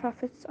inspire the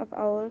prophets of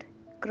old.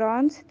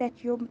 Grant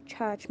that your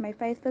church may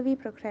faithfully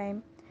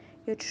proclaim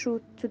your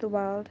truth to the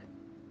world.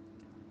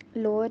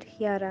 Lord,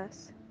 hear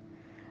us.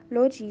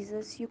 Lord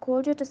Jesus, you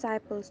called your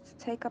disciples to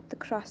take up the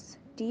cross,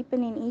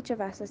 deepen in each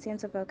of us a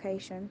sense of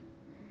vocation.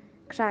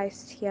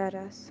 Christ, hear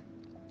us.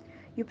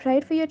 You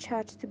prayed for your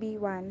church to be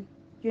one.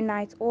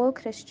 Unite all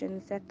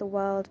Christians that the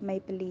world may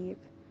believe.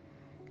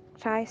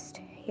 Christ,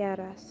 hear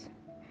us.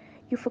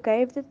 You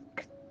forgave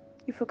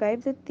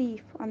the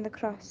thief on the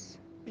cross.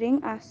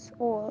 Bring us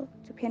all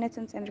to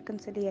penitence and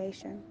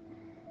reconciliation.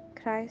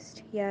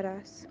 Christ, hear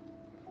us.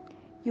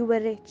 You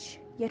were rich,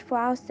 yet for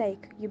our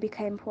sake you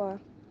became poor.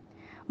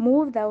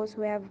 Move those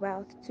who have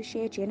wealth to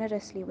share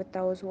generously with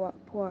those who are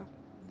poor.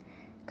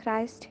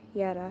 Christ,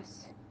 hear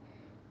us.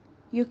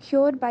 You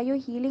cured by your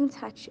healing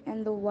touch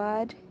and the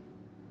word,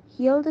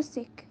 heal the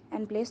sick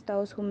and bless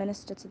those who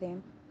minister to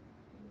them.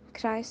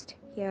 Christ,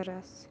 hear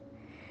us.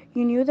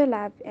 You knew the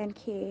love and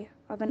care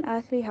of an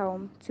earthly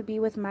home to be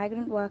with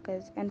migrant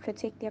workers and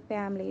protect their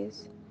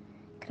families.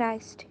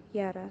 Christ,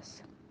 hear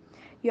us.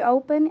 You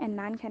open and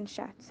none can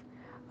shut.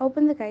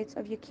 Open the gates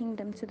of your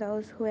kingdom to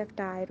those who have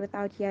died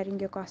without hearing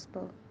your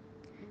gospel.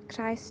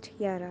 Christ,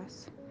 hear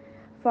us.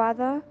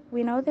 Father,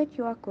 we know that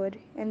you are good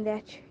and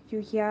that you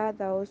hear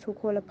those who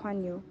call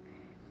upon you.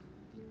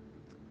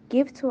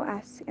 Give to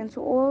us and to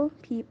all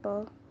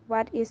people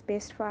what is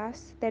best for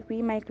us, that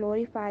we may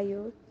glorify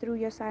you through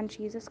your Son,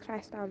 Jesus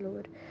Christ our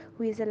Lord,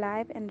 who is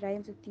alive and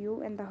reigns with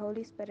you and the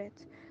Holy Spirit,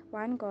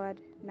 one God,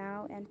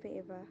 now and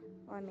forever.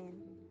 Amen.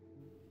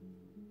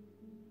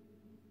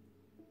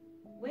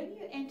 When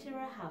you enter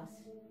a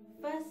house,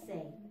 first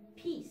say,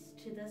 "Peace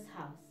to this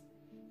house."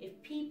 If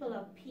people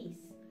of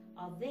peace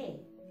are there,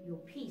 your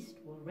peace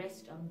will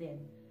rest on them.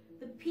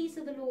 The peace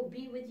of the Lord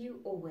be with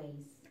you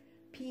always.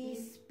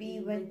 Peace be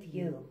with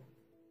you.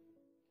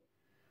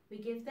 We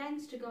give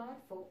thanks to God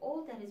for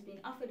all that has been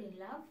offered in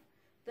love,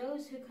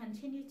 those who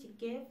continue to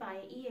give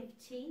via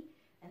EFT,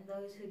 and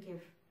those who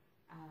give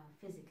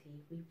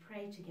physically. We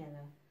pray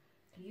together.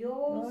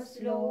 Yours,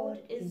 Lord,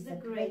 is the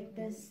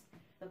greatness,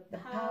 the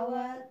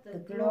power, the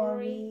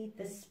glory,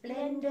 the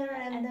splendor,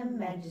 and the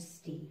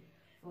majesty.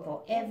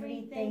 For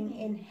everything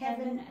in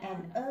heaven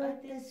and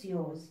earth is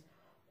yours.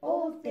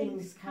 All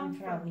things come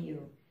from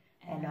you,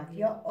 and of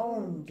your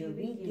own do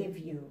we give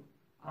you.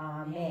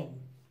 Amen.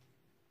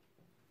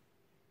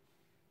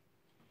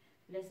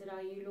 Blessed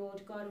are you,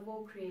 Lord, God of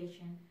all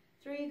creation.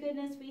 Through your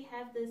goodness we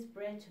have this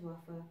bread to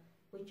offer,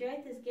 which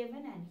earth has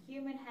given and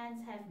human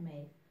hands have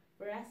made.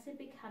 For us it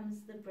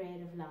becomes the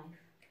bread of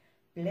life.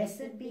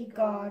 Blessed be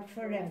God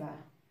forever.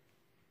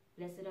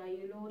 Blessed are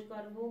you, Lord,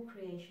 God of all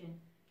creation.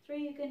 Through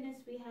your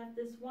goodness we have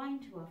this wine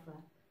to offer,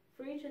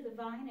 fruit of the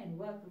vine and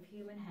work of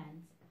human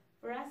hands.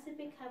 For us it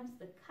becomes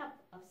the cup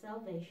of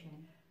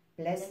salvation.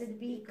 Blessed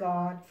be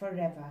God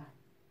forever.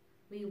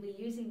 We will be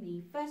using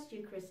the first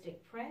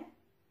Eucharistic prayer.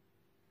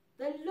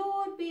 The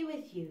Lord be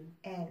with you.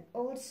 And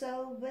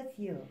also with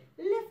you.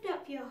 Lift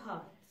up your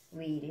hearts.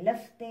 We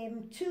lift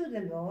them to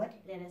the Lord.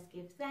 Let us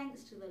give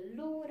thanks to the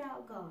Lord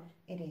our God.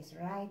 It is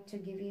right to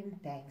give him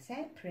thanks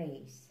and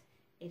praise.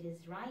 It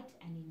is right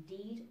and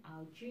indeed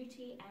our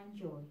duty and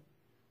joy.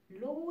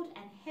 Lord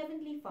and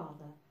Heavenly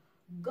Father,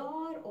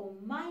 God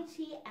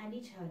Almighty and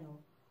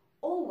Eternal,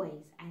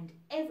 always and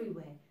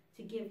everywhere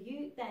to give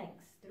you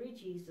thanks through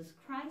Jesus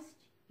Christ,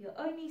 your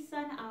only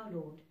Son, our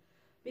Lord,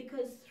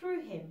 because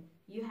through him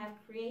you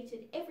have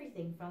created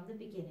everything from the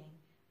beginning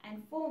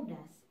and formed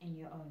us in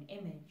your own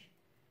image.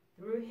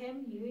 Through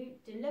him you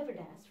delivered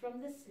us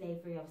from the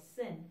slavery of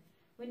sin,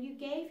 when you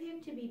gave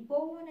him to be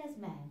born as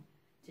man,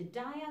 to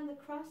die on the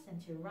cross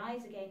and to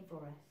rise again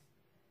for us.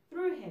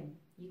 Through him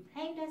you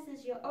claimed us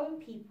as your own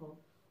people,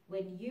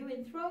 when you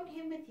enthroned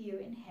him with you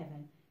in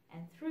heaven,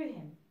 and through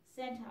him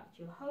sent out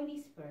your Holy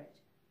Spirit,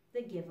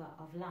 the giver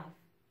of life.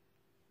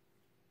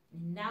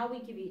 And now we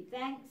give you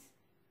thanks,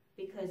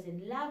 because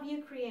in love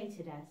you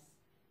created us,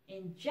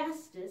 in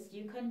justice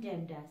you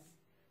condemned us,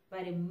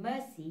 but in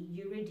mercy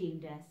you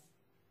redeemed us.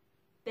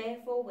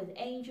 Therefore, with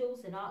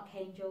angels and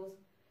archangels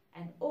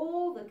and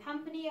all the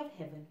company of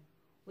heaven,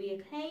 we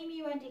acclaim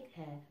you and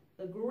declare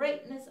the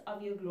greatness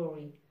of your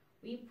glory.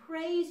 We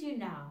praise you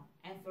now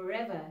and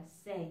forever,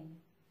 saying,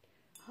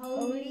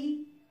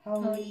 Holy,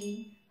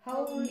 holy,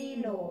 holy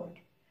Lord,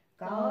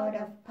 God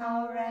of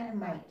power and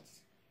might.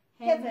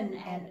 Heaven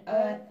and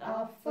earth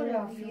are full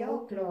of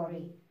your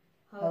glory.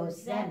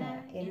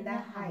 Hosanna in the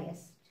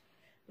highest.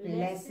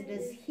 Blessed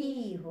is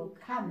he who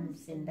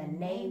comes in the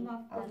name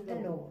of the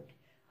Lord.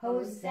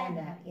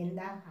 Hosanna in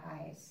the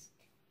highest.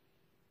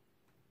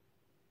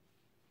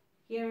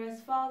 Hear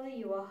us, Father,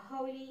 you are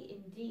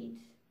holy indeed.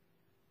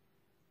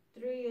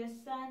 Through your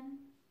Son,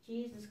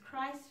 Jesus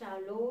Christ our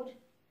Lord,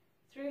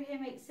 through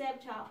him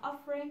accept our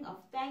offering of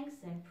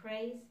thanks and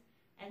praise,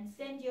 and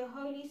send your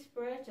Holy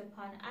Spirit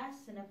upon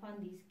us and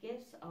upon these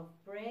gifts of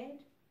bread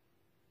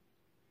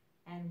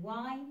and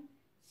wine,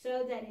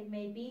 so that it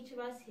may be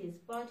to us his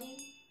body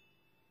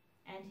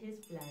and his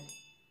blood.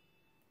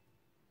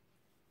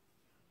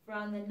 For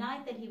on the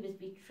night that he was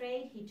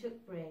betrayed, he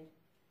took bread.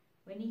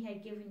 When he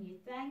had given you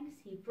thanks,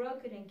 he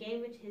broke it and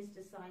gave it to his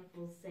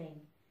disciples,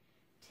 saying,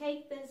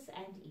 Take this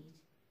and eat.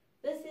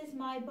 This is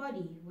my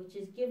body, which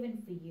is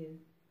given for you.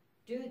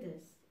 Do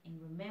this in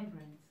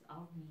remembrance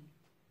of me.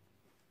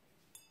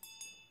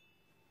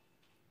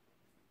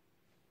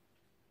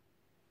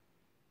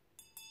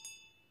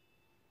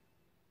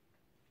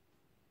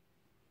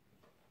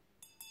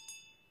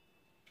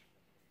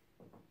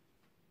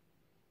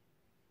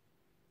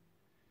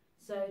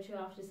 So too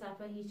after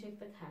supper he took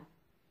the cup.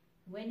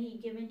 When he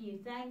had given you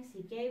thanks,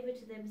 he gave it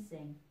to them,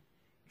 saying,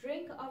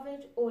 Drink of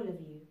it, all of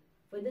you,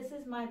 for this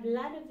is my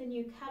blood of the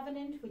new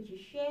covenant, which is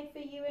shed for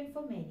you and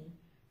for many,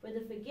 for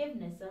the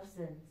forgiveness of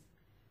sins.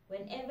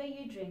 Whenever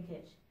you drink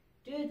it,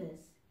 do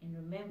this in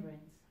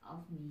remembrance of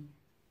me.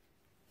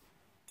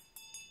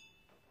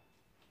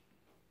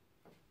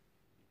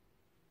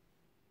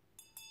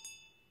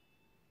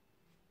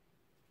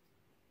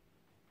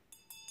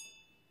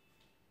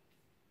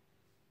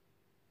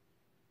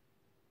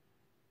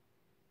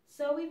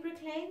 So we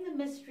proclaim the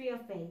mystery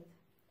of faith.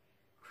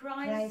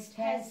 Christ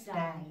has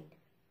died.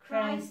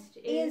 Christ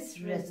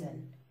is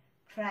risen.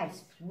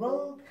 Christ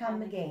will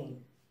come again.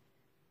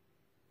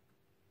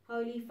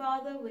 Holy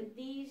Father, with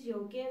these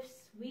your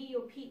gifts, we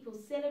your people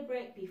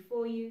celebrate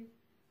before you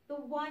the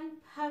one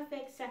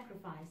perfect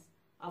sacrifice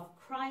of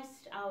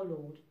Christ our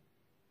Lord,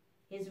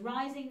 his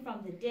rising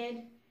from the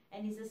dead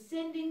and his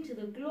ascending to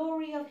the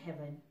glory of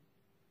heaven.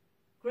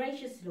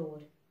 Gracious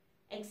Lord,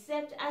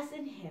 accept us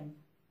in him,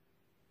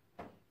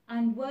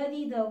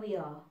 unworthy though we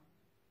are,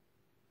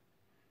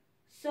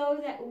 so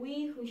that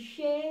we who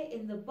share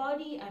in the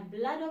body and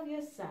blood of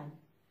your Son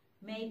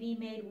may be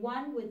made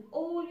one with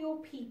all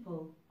your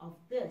people of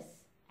this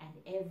and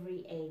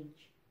every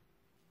age.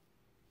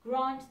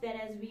 Grant that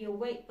as we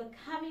await the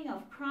coming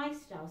of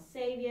Christ our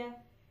Saviour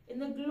in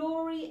the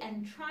glory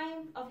and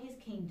triumph of his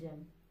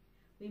kingdom,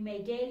 we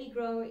may daily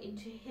grow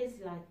into his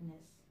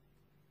likeness,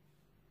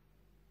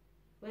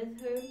 with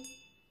whom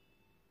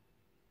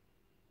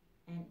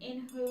and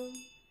in whom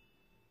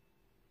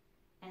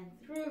and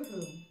through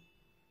whom,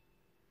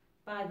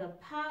 by the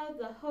power of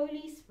the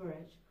Holy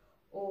Spirit,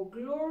 all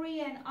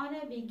glory and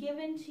honor be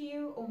given to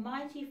you,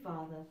 Almighty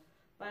Father,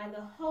 by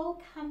the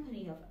whole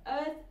company of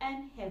earth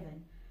and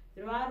heaven,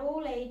 throughout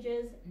all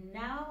ages,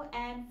 now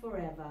and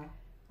forever.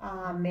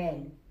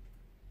 Amen.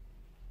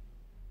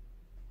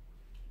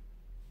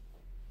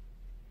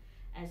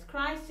 As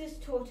Christ has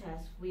taught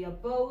us, we are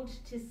bold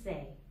to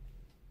say,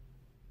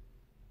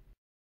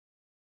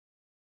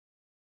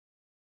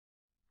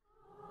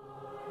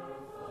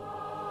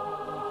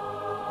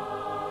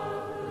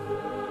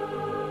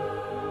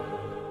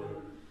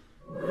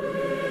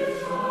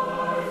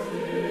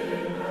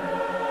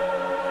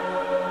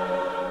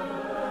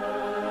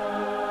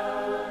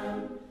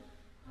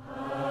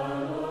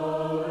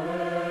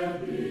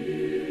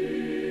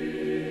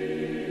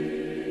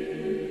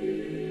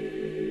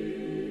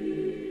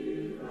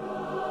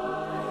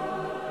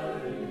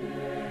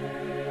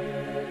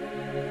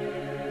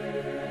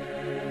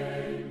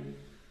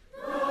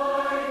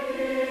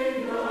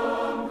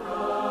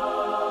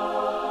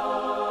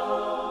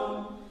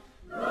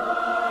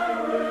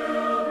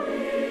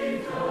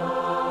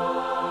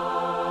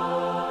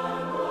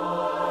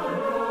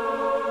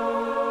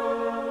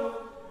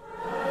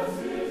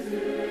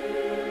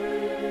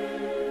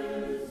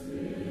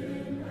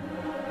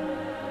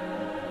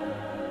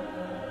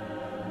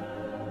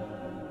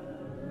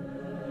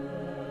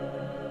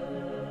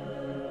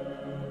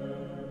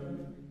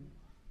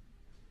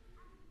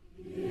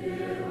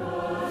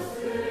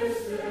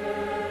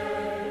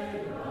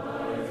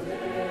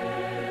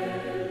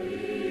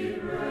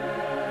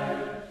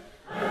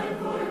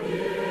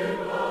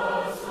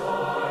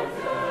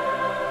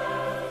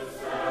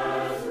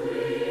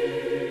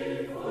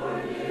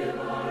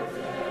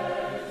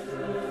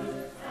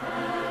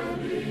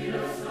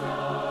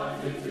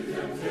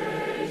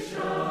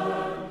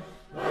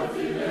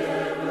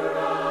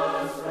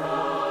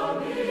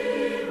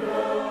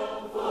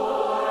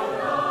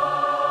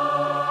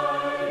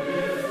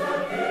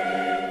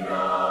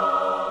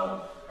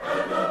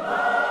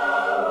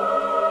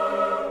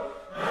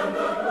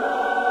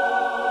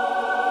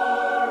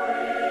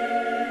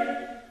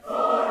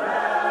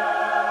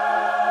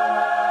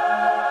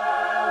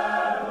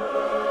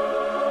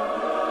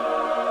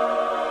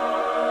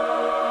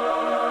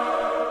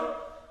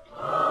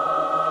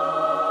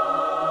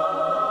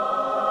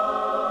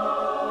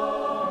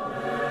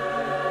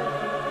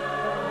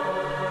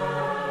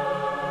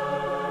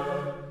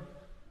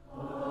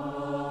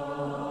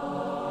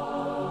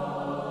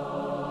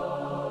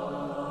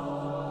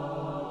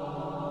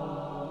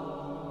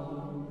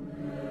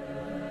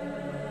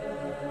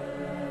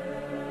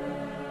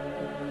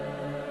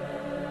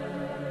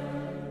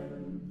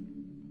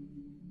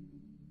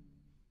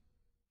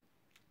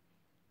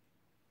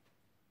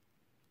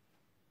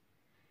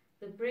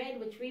 bread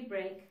which we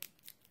break,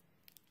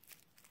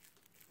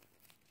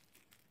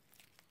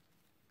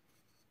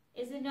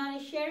 is it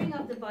not a sharing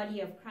of the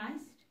body of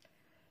Christ?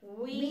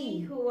 We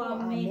who are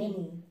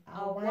many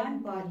are one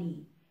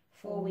body,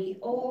 for we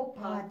all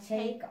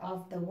partake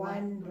of the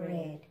one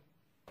bread.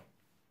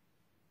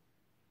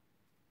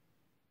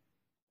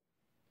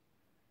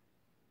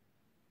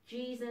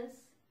 Jesus,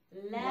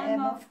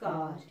 Lamb of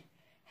God,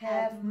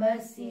 have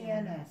mercy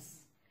on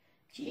us.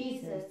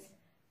 Jesus,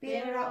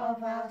 bearer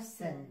of our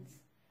sins,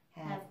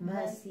 have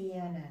mercy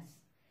on us.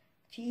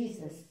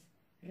 Jesus,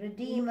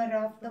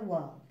 Redeemer of the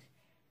world,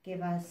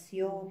 give us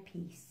your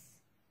peace.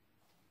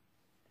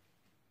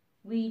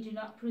 We do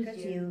not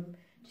presume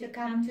to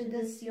come to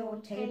this your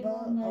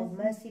table, O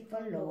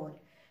merciful Lord,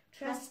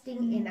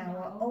 trusting in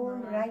our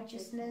own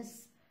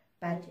righteousness,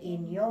 but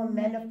in your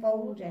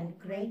manifold and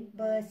great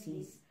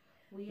mercies.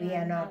 We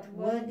are not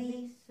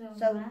worthy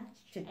so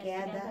much to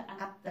gather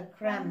up the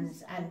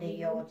crumbs under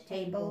your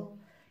table,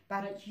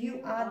 but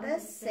you are the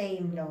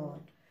same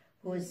Lord,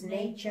 whose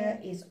nature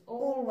is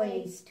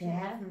always to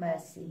have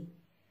mercy.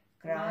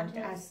 Grant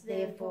us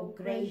therefore,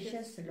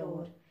 gracious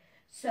Lord,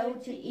 so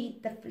to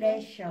eat the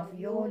flesh of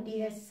your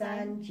dear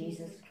Son,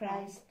 Jesus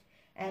Christ,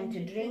 and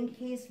to drink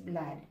his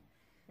blood,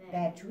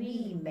 that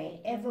we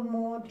may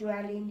evermore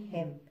dwell in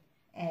him,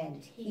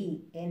 and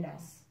he in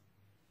us.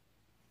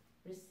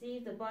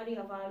 Receive the body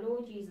of our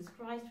Lord Jesus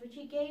Christ, which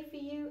he gave for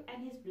you,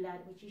 and his blood,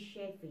 which he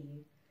shed for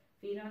you.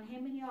 Feed on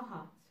him in your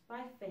hearts,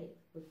 by faith,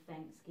 with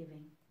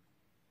thanksgiving.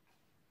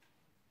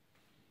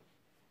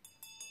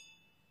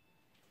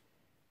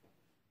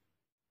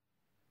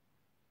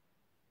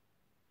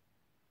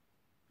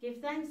 Give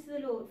thanks to the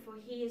Lord, for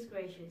he is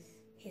gracious.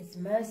 His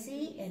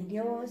mercy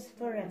endures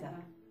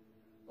forever.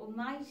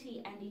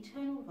 Almighty and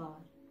eternal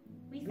God,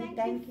 we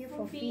thank you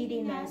for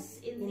feeding us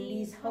in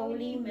these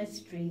holy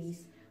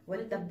mysteries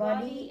with the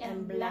body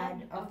and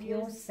blood of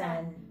your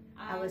Son,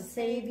 our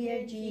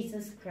Saviour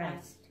Jesus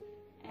Christ,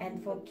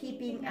 and for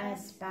keeping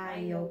us by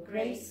your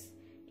grace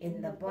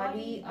in the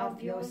body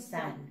of your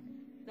Son,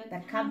 the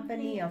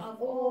company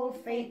of all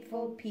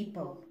faithful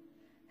people.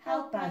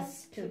 Help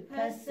us to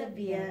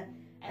persevere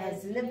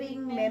as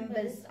living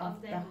members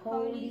of the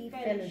holy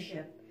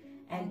fellowship,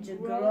 and to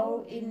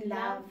grow in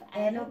love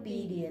and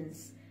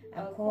obedience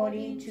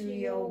according to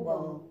your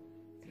will,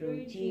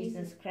 through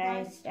Jesus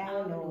Christ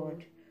our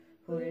Lord,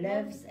 who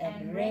lives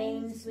and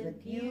reigns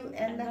with you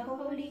and the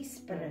Holy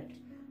Spirit,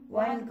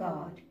 one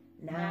God,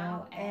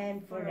 now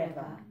and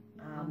forever.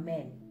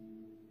 Amen.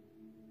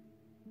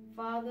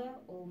 Father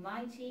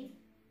Almighty,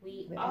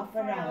 we offer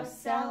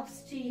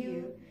ourselves to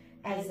you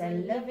as a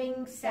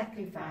living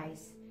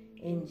sacrifice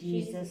in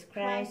Jesus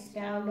Christ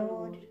our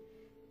Lord.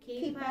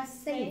 Keep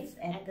us safe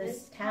at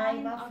this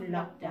time of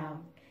lockdown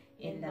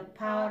in the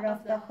power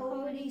of the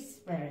Holy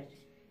Spirit,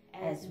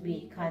 as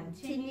we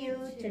continue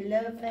to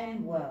live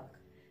and work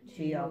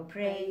to your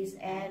praise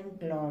and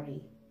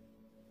glory.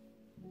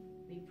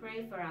 We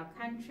pray for our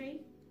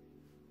country.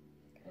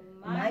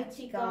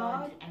 Almighty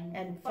God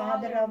and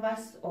Father of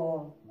us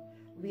all,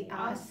 we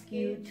ask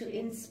you to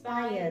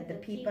inspire the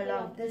people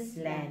of this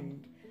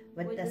land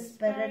with the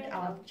spirit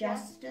of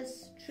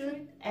justice,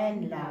 truth,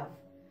 and love,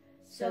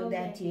 so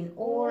that in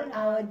all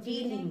our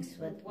dealings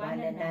with one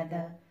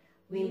another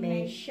we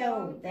may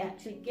show that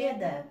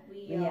together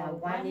we are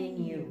one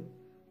in you,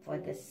 for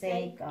the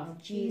sake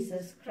of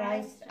Jesus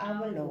Christ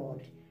our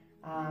Lord.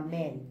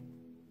 Amen.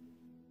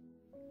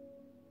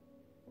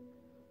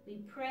 We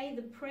pray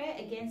the prayer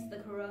against the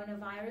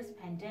coronavirus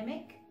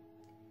pandemic.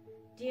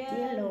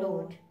 Dear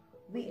Lord,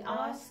 we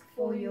ask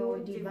for your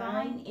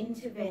divine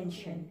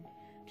intervention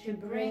to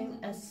bring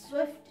a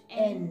swift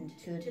end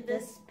to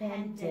this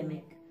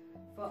pandemic,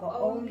 for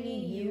only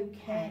you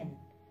can.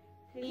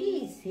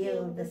 Please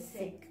heal the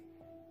sick,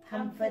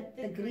 comfort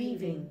the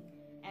grieving,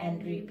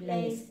 and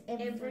replace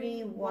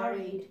every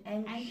worried,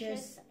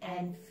 anxious,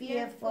 and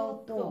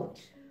fearful thought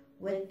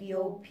with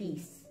your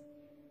peace.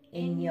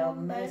 In your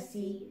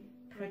mercy,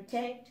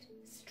 protect,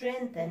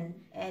 strengthen,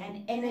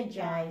 and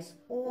energize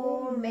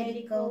all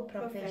medical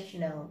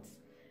professionals,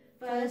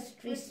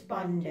 first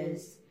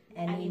responders,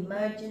 and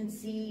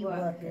emergency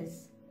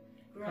workers.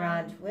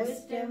 Grant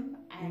wisdom,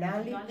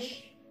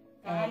 knowledge,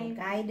 and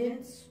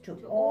guidance to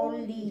all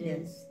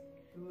leaders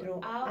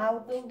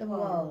throughout the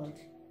world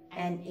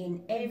and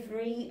in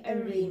every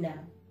arena.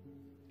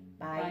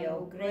 By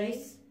your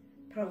grace,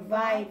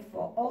 provide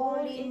for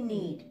all in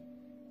need,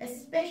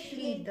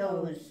 especially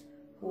those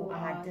who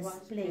are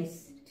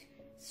displaced,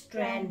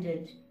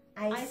 stranded,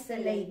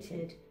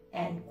 isolated,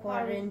 and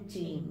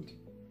quarantined.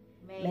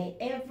 May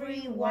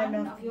every one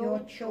of your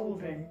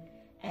children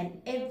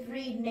and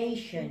every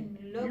nation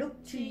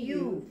look to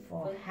you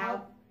for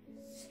help,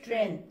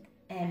 strength,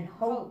 and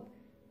hope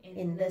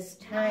in this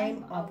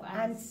time of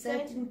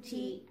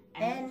uncertainty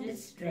and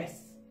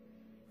distress.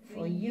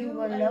 For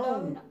you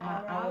alone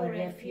are our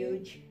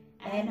refuge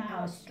and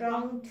our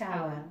strong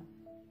tower.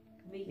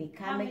 We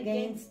come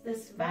against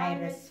this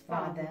virus,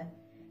 Father,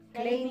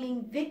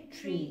 claiming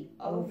victory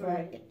over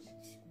it,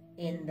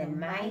 in the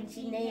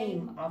mighty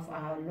name of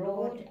our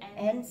Lord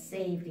and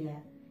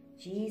Savior,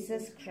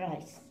 Jesus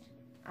Christ.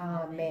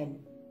 Amen.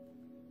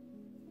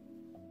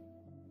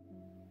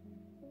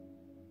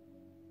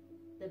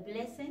 The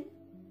blessing,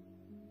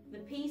 the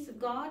peace of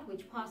God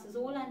which passes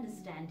all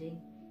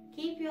understanding,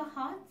 keep your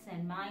hearts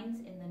and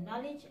minds in the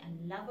knowledge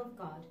and love of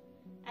God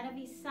and of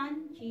His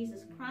Son,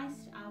 Jesus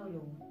Christ our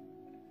Lord.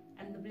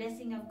 And the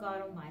blessing of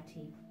God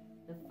Almighty,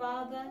 the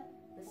Father,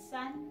 the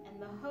Son, and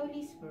the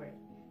Holy Spirit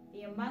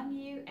be among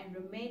you and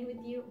remain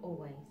with you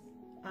always.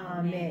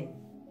 Amen.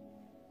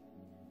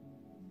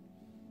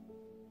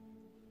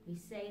 We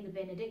say the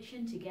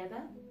benediction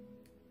together.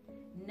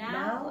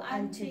 Now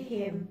unto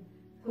Him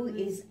who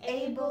is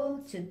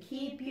able to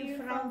keep you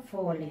from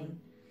falling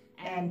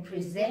and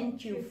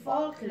present you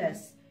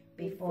faultless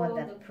before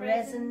the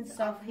presence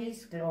of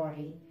His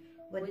glory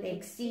with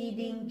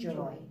exceeding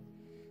joy,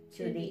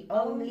 to the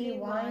only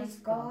wise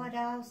God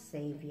our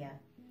Saviour,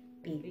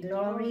 be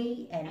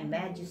glory and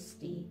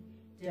majesty,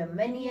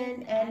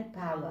 dominion and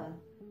power,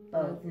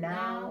 both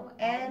now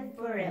and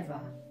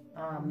forever.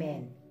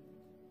 Amen.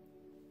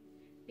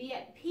 Be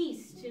at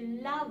peace to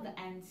love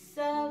and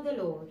serve the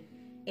Lord.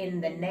 In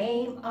the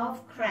name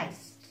of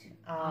Christ.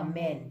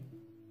 Amen.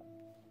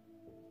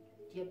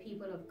 Dear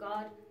people of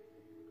God,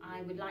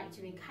 I would like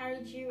to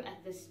encourage you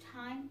at this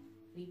time.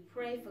 We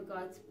pray for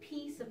God's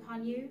peace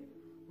upon you.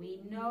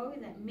 We know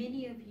that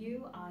many of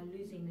you are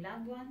losing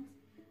loved ones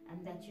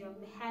and that you're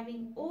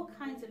having all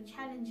kinds of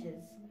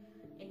challenges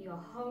in your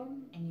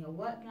home, in your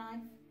work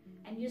life,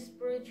 and your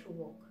spiritual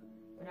walk.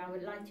 But I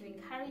would like to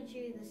encourage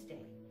you this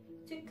day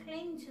to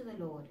cling to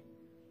the Lord.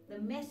 The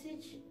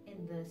message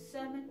in the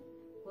sermon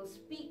will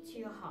speak to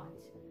your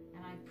heart,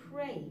 and I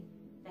pray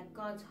that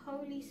God's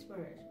Holy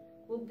Spirit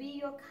will be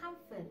your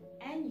comfort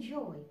and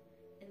joy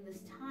in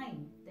this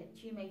time that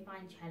you may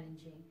find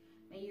challenging.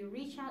 May you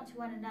reach out to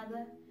one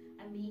another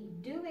and be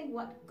doing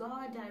what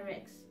God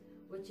directs,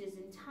 which is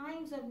in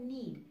times of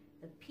need,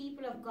 the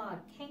people of God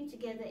came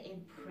together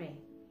in prayer.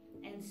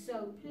 And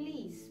so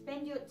please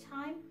spend your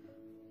time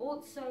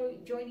also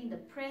joining the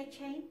prayer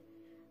chain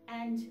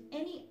and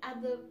any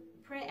other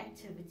prayer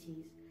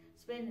activities.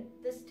 Spend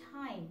this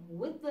time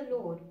with the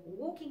Lord,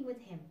 walking with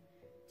Him,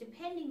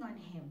 depending on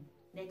Him.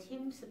 Let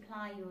Him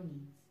supply your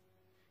needs.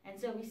 And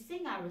so we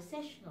sing our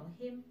recessional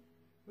hymn,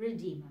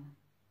 Redeemer.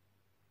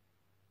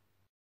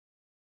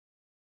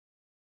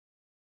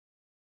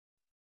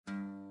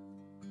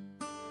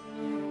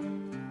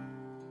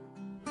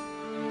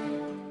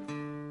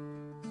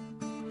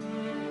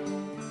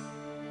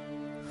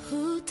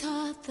 Who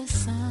taught the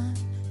sun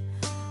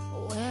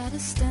where to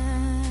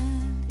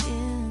stand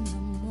in the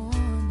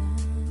morning?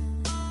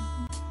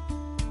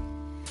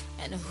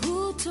 And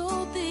who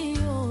told the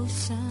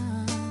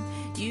ocean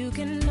you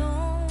can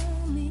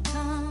only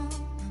come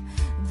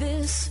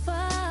this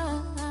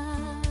far?